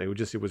Warcraft, where it's that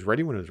it was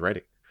ready when it was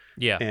ready.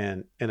 Yeah.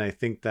 And I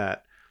think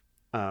that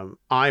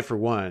I, for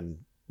one,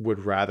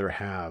 would rather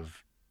have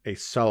a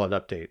solid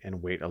update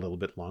and wait a little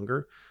bit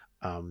longer.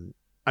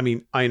 I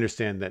mean, I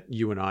understand that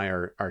you and I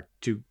are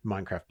two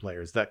Minecraft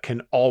players that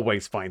can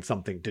always find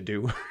something to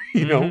do,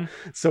 you know,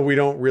 so we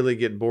don't really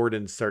get bored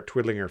and start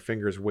twiddling our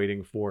fingers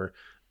waiting for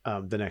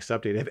the next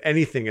update. If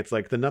anything, it's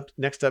like the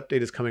next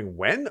update is coming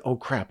when? Oh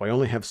crap, I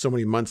only have so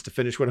many months to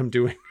finish what I'm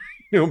doing,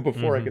 you know,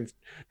 before I can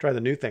try the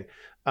new thing.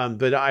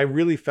 But I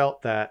really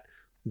felt that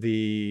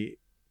the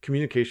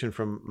communication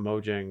from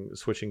Mojang,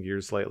 switching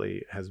gears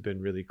slightly, has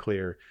been really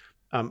clear.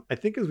 I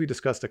think, as we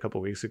discussed a couple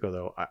of weeks ago,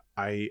 though,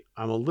 I'm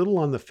a little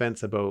on the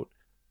fence about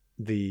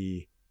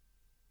the,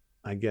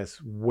 I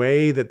guess,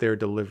 way that they're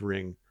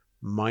delivering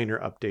minor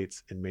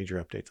updates and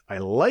major updates. I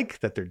like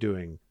that they're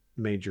doing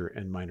major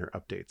and minor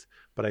updates,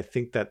 but I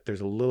think that there's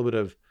a little bit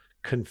of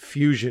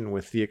confusion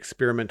with the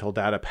experimental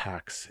data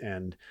packs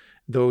and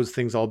those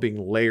things all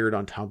being layered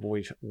on top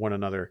of one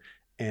another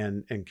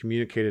and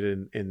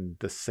communicated in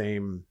the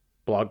same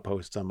blog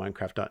posts on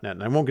Minecraft.net.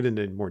 And I won't get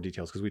into more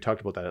details because we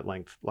talked about that at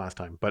length last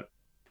time, but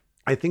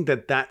I think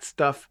that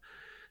stuff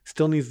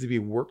still needs to be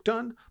worked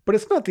on, but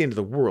it's not the end of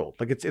the world.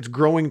 Like it's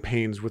growing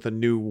pains with a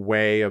new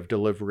way of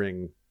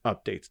delivering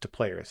updates to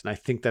players. And I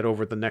think that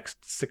over the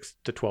next 6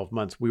 to 12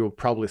 months, we will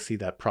probably see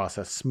that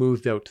process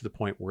smoothed out to the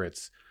point where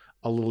it's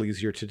a little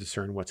easier to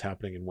discern what's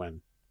happening and when.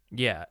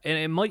 Yeah, and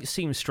it might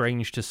seem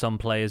strange to some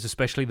players,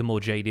 especially the more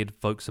jaded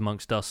folks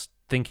amongst us,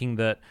 thinking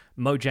that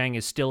Mojang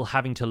is still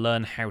having to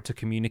learn how to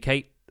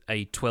communicate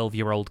a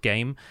 12-year-old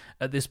game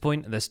at this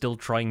point. They're still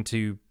trying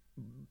to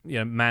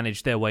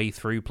manage their way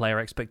through player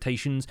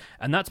expectations,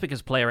 and that's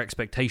because player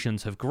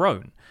expectations have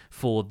grown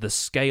for the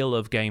scale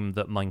of game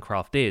that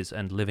Minecraft is,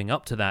 and living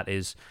up to that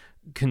is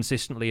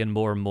consistently and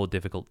more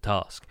difficult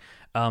task.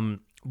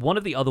 One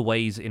of the other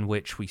ways in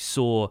which we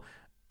saw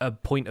a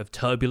point of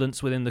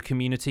turbulence within the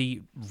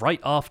community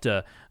right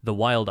after the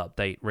Wild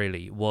update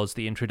really was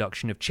the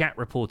introduction of chat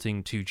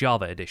reporting to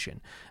Java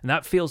Edition, and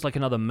that feels like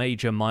another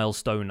major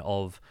milestone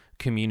of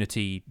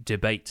community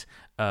debate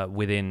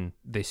within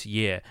this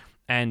year.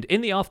 And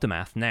in the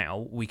aftermath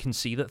now, we can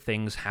see that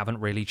things haven't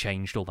really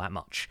changed all that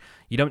much.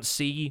 You don't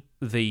see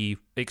the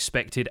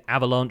expected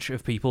avalanche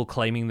of people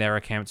claiming their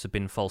accounts have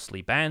been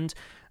falsely banned,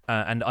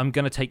 and I'm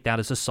going to take that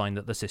as a sign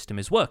that the system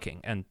is working.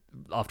 And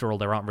after all,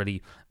 there aren't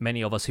really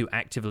many of us who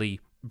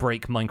actively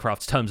break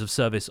Minecraft's terms of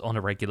service on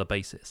a regular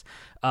basis.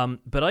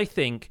 But I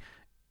think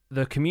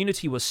the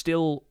community was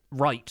still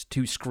right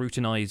to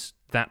scrutinize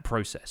that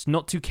process,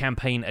 not to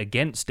campaign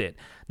against it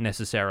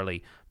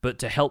necessarily, but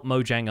to help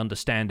Mojang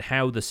understand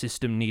how the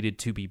system needed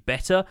to be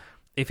better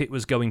if it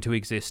was going to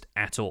exist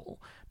at all.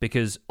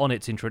 Because on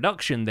its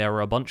introduction, there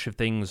were a bunch of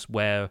things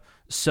where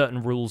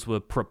certain rules were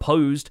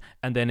proposed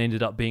and then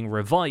ended up being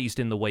revised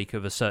in the wake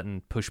of a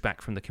certain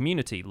pushback from the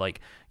community, like,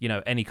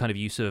 any kind of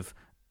use of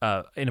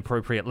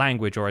inappropriate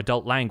language or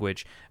adult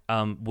language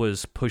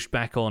was pushed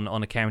back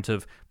on account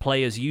of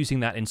players using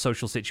that in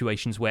social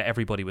situations where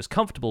everybody was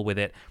comfortable with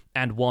it,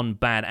 and one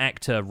bad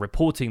actor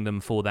reporting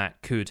them for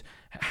that could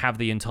have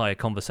the entire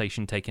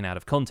conversation taken out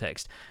of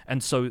context.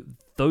 And so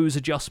those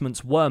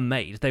adjustments were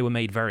made. They were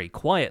made very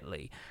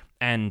quietly,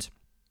 and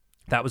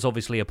that was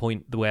obviously a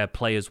point where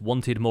players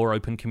wanted more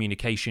open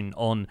communication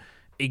on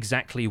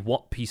exactly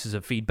what pieces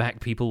of feedback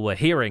people were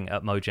hearing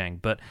at Mojang,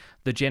 but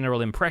the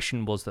general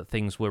impression was that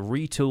things were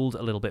retooled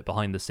a little bit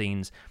behind the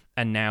scenes,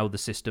 and now the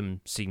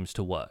system seems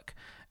to work.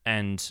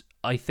 And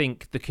I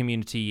think the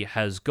community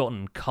has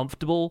gotten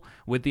comfortable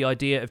with the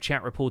idea of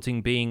chat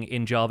reporting being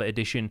in Java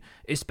Edition,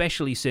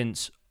 especially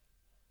since,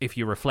 if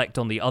you reflect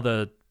on the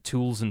other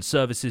tools and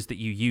services that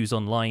you use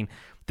online,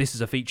 this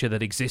is a feature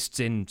that exists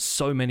in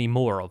so many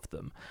more of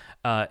them.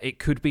 It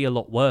could be a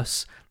lot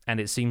worse, and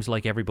it seems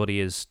like everybody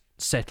is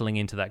settling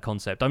into that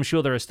concept. I'm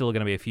sure there are still going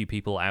to be a few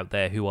people out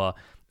there who are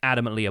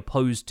adamantly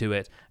opposed to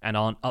it and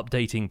aren't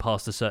updating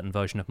past a certain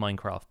version of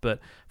Minecraft, but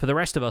for the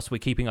rest of us, we're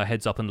keeping our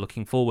heads up and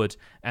looking forward,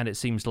 and it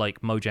seems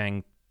like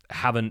Mojang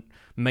haven't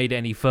made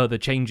any further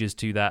changes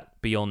to that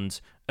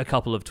beyond a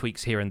couple of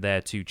tweaks here and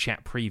there to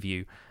chat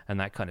preview and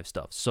that kind of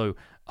stuff. So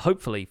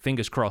hopefully,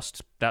 fingers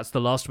crossed, that's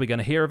the last we're going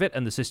to hear of it,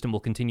 and the system will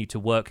continue to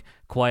work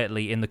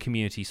quietly in the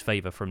community's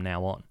favor from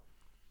now on.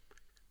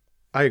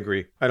 I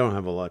agree. I don't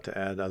have a lot to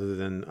add other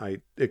than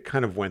it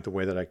kind of went the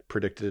way that I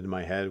predicted it in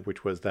my head,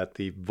 which was that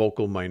the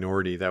vocal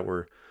minority that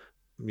were,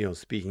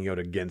 speaking out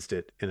against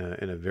it in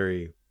a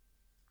very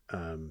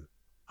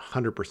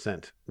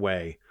 100%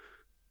 way,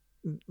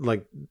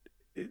 like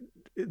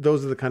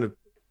those are the kind of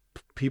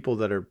people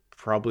that are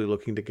probably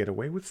looking to get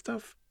away with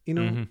stuff,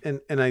 and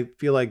I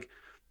feel like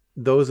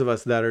those of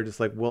us that are just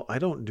like, well, I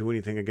don't do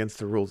anything against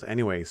the rules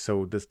anyway,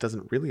 so this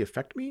doesn't really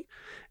affect me.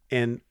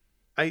 And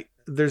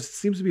there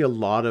seems to be a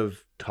lot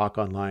of talk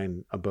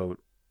online about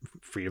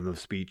freedom of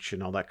speech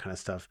and all that kind of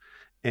stuff.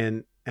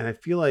 And I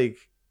feel like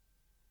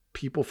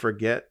people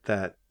forget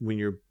that when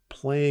you're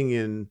playing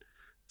in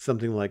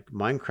something like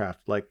Minecraft,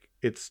 like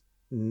it's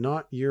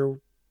not your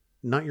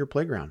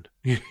playground.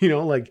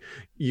 Like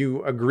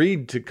you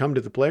agreed to come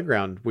to the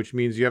playground, which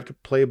means you have to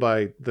play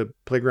by the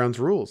playground's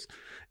rules.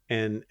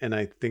 And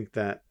I think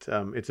that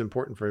it's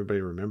important for everybody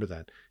to remember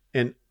that.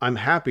 And I'm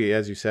happy,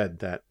 as you said,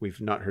 that we've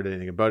not heard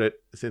anything about it.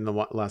 It's in the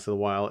last of the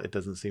while. It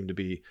doesn't seem to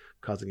be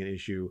causing an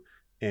issue,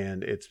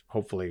 and it's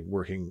hopefully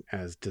working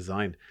as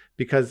designed.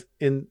 Because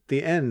in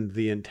the end,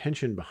 the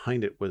intention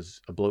behind it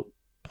was about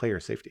player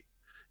safety.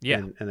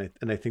 Yeah.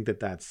 And I think that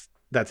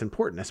that's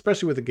important,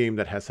 especially with a game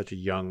that has such a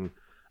young,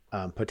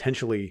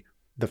 potentially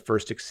the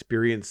first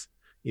experience,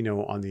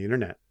 on the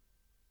internet,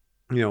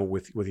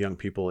 with young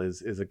people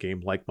is a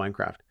game like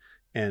Minecraft.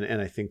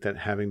 And I think that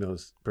having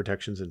those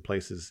protections in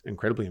place is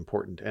incredibly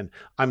important. And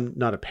I'm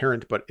not a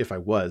parent, but if I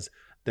was,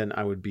 then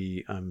I would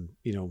be,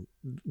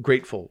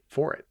 grateful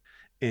for it.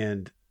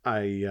 And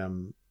I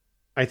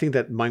think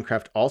that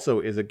Minecraft also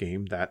is a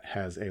game that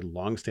has a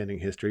long-standing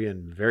history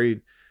and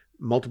very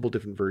multiple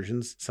different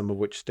versions, some of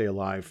which stay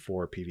alive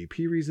for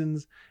PvP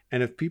reasons.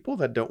 And if people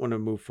that don't want to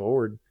move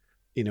forward,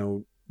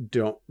 don't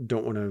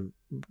want to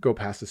go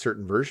past a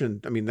certain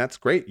version, I mean, that's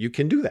great. You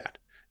can do that.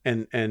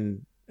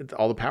 And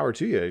all the power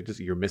to you.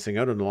 You're missing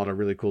out on a lot of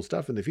really cool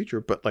stuff in the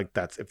future, but like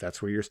if that's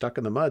where you're stuck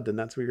in the mud, then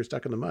that's where you're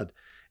stuck in the mud.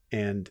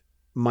 And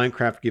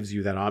Minecraft gives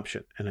you that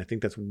option. And I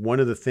think that's one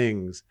of the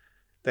things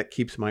that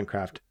keeps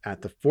Minecraft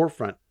at the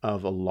forefront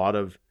of a lot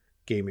of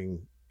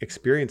gaming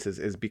experiences,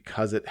 is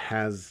because it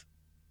has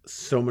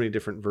so many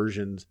different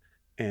versions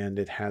and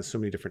it has so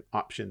many different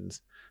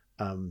options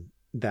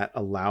that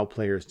allow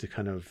players to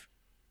kind of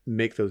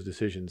make those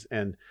decisions.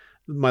 And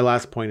my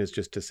last point is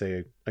just to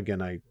say,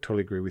 again, I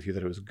totally agree with you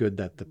that it was good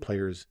that the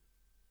players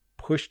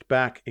pushed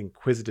back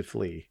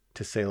inquisitively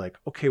to say like,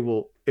 okay,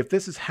 well, if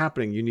this is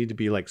happening, you need to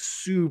be like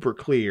super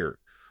clear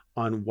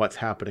on what's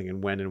happening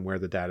and when and where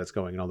the data is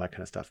going and all that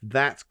kind of stuff.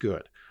 That's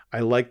good.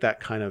 I like that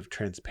kind of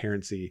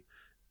transparency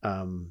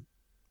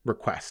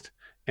request.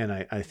 And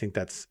I think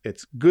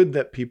it's good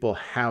that people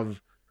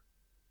have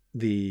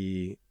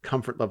the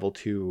comfort level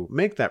to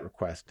make that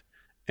request.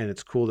 And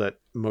it's cool that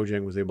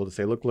Mojang was able to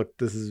say, look,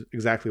 this is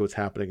exactly what's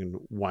happening and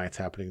why it's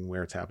happening and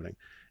where it's happening.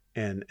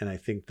 And I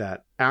think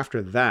that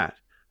after that,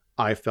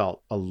 I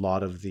felt a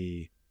lot of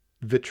the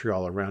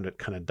vitriol around it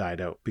kind of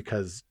died out,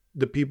 because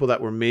the people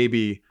that were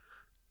maybe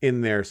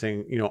in there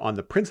saying, on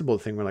the principle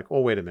thing, were like,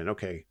 oh, wait a minute.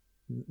 Okay.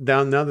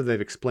 Now that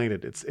they've explained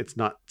it, it's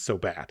not so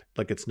bad.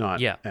 Like it's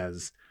not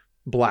as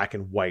black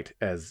and white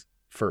as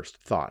first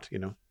thought,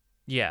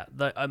 Yeah.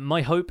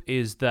 My hope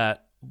is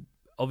that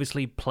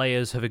obviously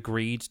players have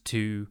agreed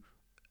to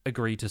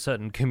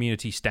certain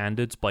community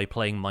standards by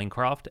playing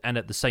Minecraft, and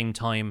at the same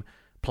time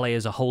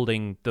players are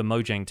holding the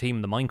Mojang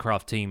team, the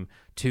Minecraft team,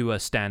 to a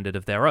standard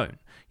of their own.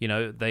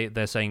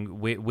 They're saying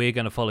we're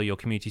going to follow your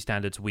community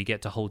standards, we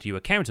get to hold you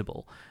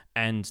accountable,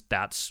 and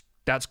that's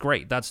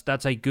great.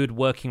 That's a good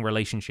working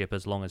relationship,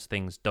 as long as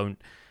things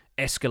don't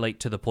escalate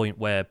to the point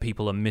where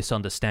people are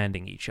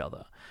misunderstanding each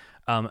other.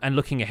 And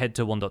looking ahead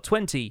to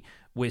 1.20,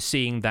 we're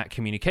seeing that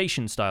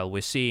communication style.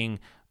 We're seeing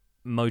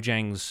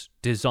Mojang's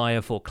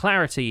desire for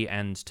clarity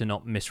and to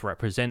not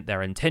misrepresent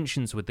their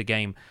intentions with the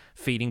game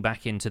feeding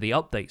back into the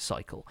update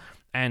cycle.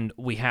 And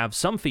we have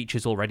some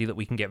features already that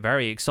we can get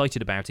very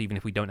excited about, even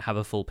if we don't have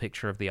a full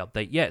picture of the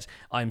update yet.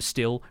 I'm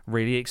still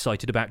really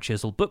excited about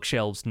chiseled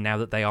bookshelves now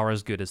that they are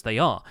as good as they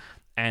are.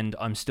 And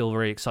I'm still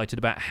very excited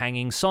about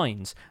hanging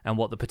signs and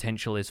what the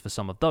potential is for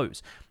some of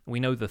those. We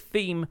know the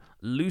theme,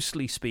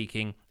 loosely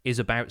speaking, is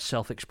about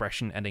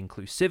self-expression and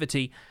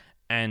inclusivity,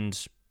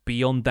 and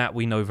beyond that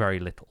we know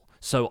very little.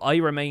 So I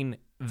remain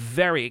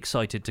very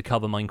excited to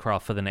cover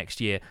Minecraft for the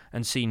next year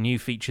and see new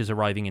features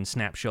arriving in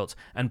snapshots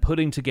and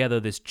putting together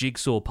this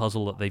jigsaw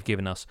puzzle that they've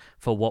given us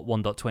for what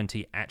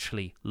 1.20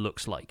 actually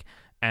looks like.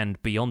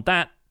 And beyond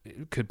that,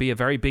 it could be a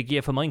very big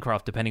year for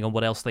Minecraft, depending on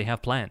what else they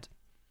have planned.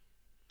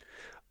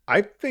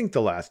 I think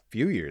the last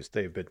few years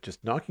they've been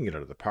just knocking it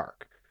out of the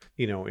park,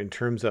 in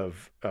terms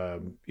of,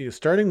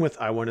 starting with,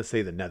 I want to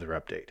say, the Nether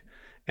update.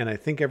 And I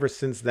think ever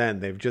since then,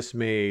 they've just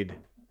made,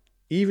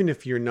 even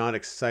if you're not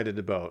excited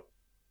about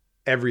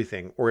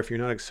everything, or if you're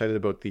not excited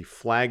about the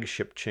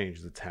flagship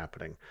change that's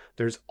happening,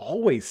 there's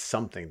always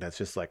something that's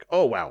just like,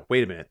 oh, wow,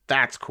 wait a minute,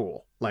 that's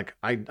cool. Like,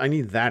 I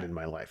need that in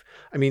my life.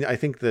 I mean, I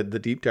think that the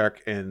Deep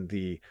Dark and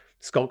the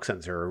Skulk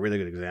sensor are a really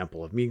good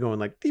example of me going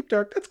like, Deep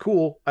Dark, that's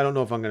cool. I don't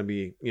know if I'm going to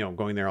be,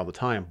 going there all the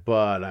time,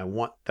 but I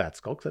want that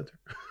Skulk sensor,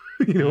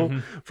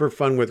 for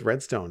fun with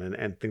redstone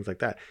and things like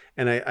that.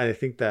 And I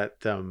think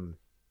that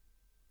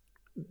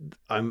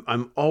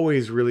I'm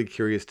always really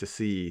curious to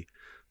see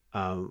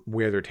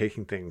where they're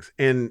taking things.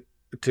 And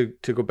to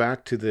go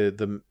back to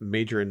the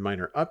major and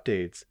minor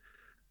updates,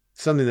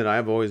 something that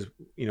I've always,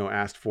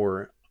 asked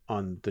for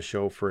on the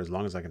show for as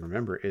long as I can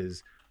remember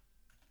is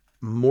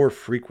more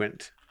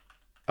frequent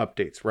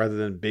updates rather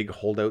than big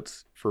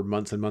holdouts for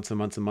months and months and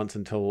months and months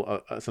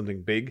until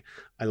something big.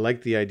 I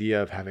like the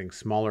idea of having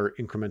smaller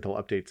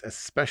incremental updates,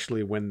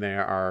 especially when they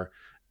are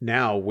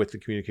now, with the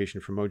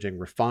communication from Mojang,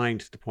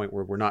 refined to the point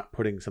where we're not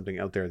putting something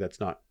out there that's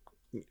not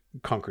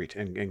concrete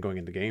and going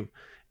in the game.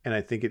 And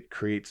I think it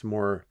creates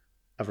more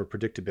of a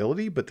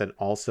predictability, but then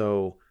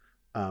also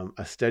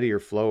a steadier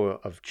flow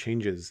of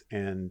changes.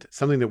 And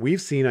something that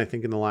we've seen, I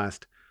think, in the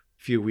last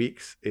few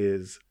weeks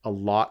is a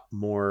lot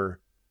more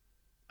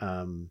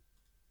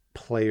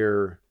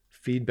player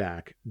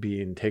feedback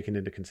being taken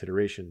into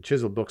consideration.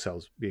 Chiseled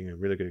bookshelves being a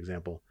really good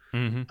example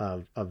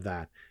of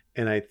that.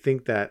 And I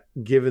think that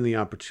given the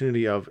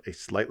opportunity of a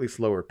slightly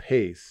slower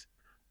pace,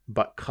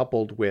 but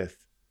coupled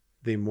with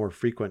the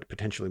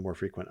potentially more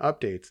frequent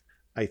updates,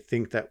 I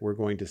think that we're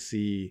going to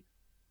see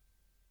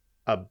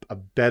a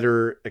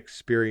better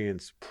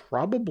experience,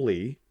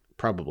 probably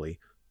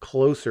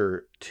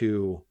closer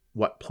to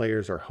what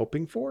players are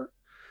hoping for,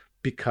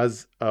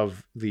 because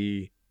of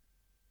the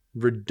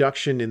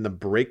reduction in the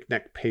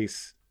breakneck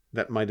pace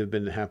that might have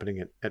been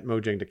happening at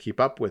Mojang to keep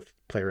up with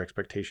player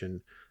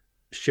expectation,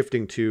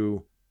 shifting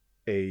to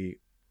a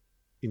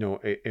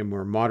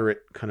more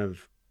moderate kind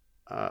of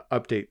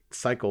update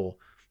cycle,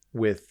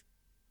 with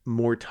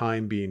more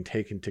time being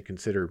taken to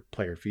consider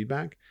player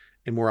feedback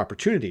and more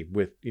opportunity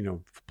with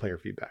player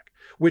feedback,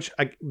 which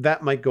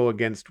that might go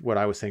against what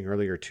I was saying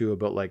earlier too,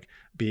 about like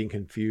being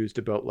confused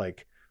about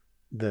like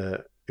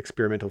the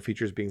experimental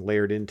features being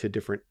layered into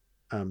different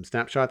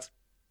snapshots.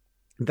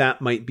 That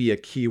might be a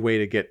key way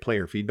to get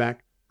player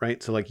feedback,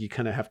 right? So like you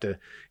kind of have to,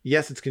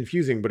 yes, it's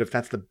confusing, but if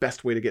that's the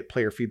best way to get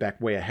player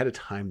feedback way ahead of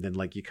time, then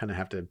like you kind of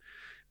have to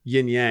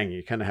yin yang,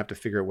 you kind of have to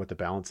figure out what the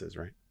balance is,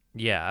 right?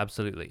 Yeah,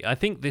 absolutely. I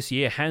think this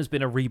year has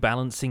been a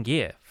rebalancing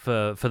year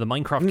for the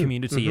Minecraft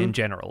community in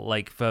general,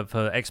 like for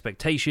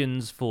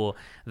expectations, for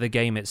the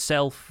game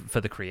itself,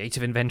 for the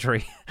creative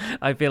inventory.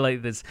 I feel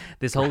like this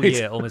whole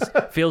year almost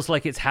feels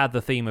like it's had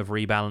the theme of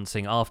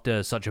rebalancing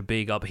after such a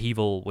big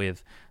upheaval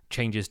with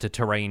changes to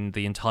terrain,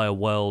 the entire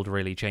world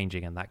really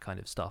changing and that kind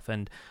of stuff.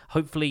 And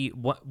hopefully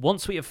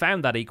once we have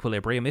found that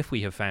equilibrium, if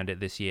we have found it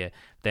this year,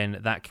 then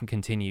that can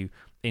continue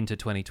into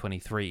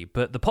 2023.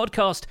 But the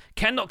podcast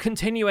cannot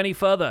continue any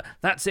further.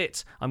 That's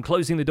it. I'm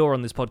closing the door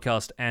on this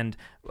podcast, and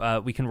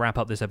we can wrap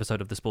up this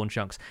episode of The Spawn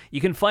Chunks.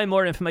 You can find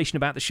more information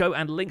about the show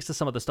and links to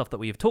some of the stuff that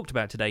we have talked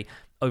about today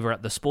over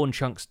at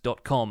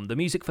thespawnchunks.com. The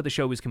music for the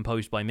show is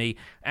composed by me,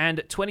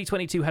 and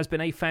 2022 has been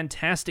a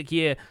fantastic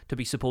year to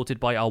be supported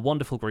by our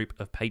wonderful group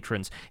of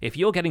patrons. If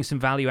you're getting some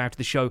value out of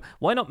the show,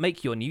 why not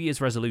make your New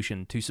Year's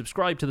resolution to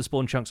subscribe to The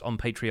Spawn Chunks on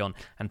Patreon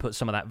and put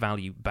some of that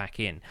value back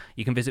in?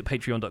 You can visit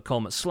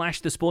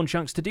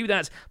patreon.com/thespawnchunks to do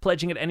that.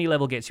 Pledging at any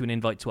level gets you an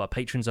invite to our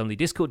patrons-only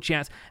Discord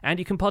chat, and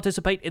you can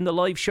participate in the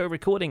live show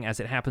recording as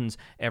it happens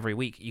every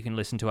week. You can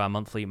listen to our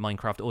monthly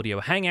Minecraft audio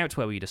hangout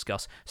where we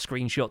discuss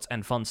screenshots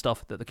and fun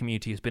stuff that the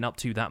community has been up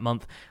to that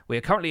month. We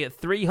are currently at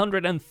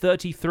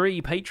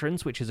 333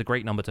 patrons, which is a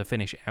great number to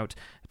finish out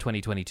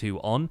 2022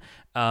 on.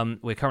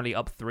 We're currently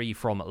up 3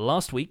 from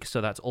last week,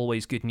 so that's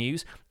always good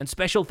news. And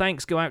special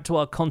thanks go out to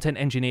our content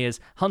engineers,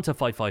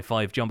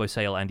 Hunter555, Jumbo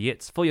Sale, and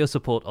Yitz, for your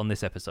support on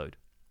this episode.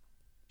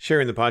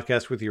 Sharing the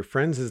podcast with your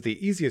friends is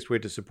the easiest way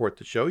to support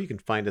the show. You can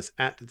find us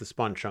at The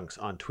Spawn Chunks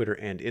on Twitter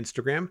and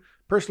Instagram.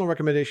 Personal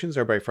recommendations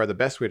are by far the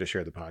best way to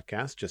share the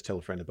podcast. Just tell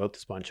a friend about The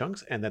Spawn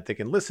Chunks and that they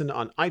can listen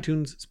on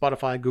iTunes,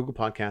 Spotify, Google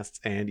Podcasts,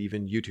 and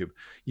even YouTube.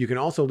 You can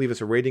also leave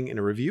us a rating and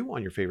a review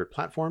on your favorite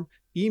platform.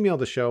 Email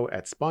the show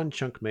at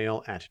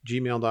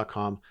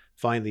spawnchunkmail@gmail.com.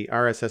 Find the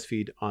RSS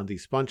feed on the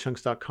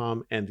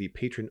spawnchunks.com and the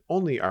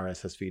patron-only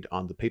RSS feed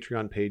on the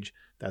Patreon page.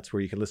 That's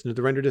where you can listen to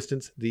the Render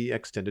Distance, the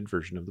extended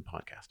version of the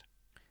podcast.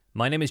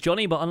 My name is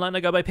Jonny, but online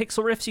I go by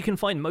Pixel Riffs. You can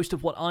find most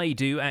of what I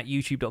do at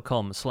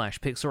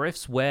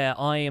youtube.com/pixelriffs, where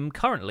I am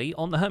currently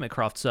on the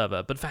Hermitcraft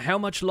server. But for how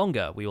much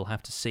longer, we will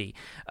have to see.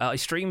 I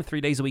stream 3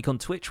 days a week on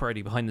Twitch, where I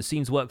do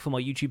behind-the-scenes work for my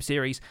YouTube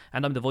series,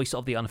 and I'm the voice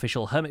of the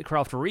unofficial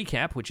Hermitcraft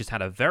recap, which has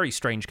had a very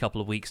strange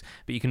couple of weeks,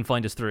 but you can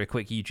find us through a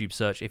quick YouTube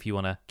search if you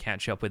want to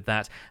catch up with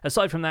that.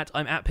 Aside from that,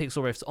 I'm at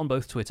Pixel Riffs on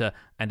both Twitter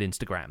and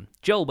Instagram.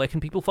 Joel, where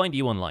can people find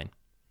you online?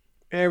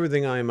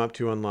 Everything I am up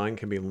to online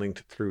can be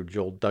linked through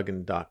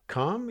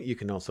joelduggan.com. You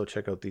can also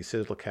check out the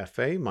Citadel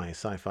Cafe, my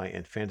sci-fi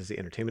and fantasy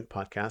entertainment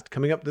podcast.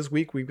 Coming up this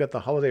week, we've got the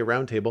Holiday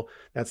Roundtable.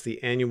 That's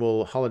the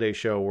annual holiday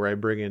show where I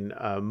bring in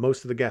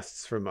most of the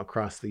guests from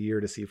across the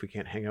year to see if we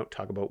can't hang out,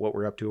 talk about what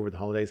we're up to over the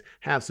holidays,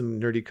 have some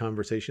nerdy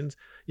conversations.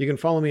 You can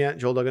follow me at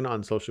Joel Duggan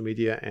on social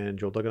media and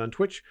Joel Duggan on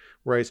Twitch,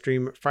 where I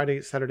stream Friday,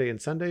 Saturday, and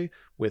Sunday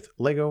with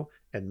Lego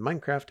and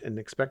Minecraft, and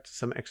expect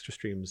some extra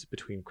streams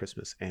between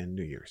Christmas and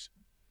New Year's.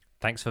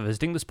 Thanks for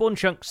visiting The Spawn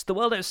Chunks. The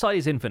world outside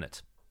is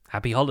infinite.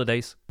 Happy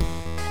holidays.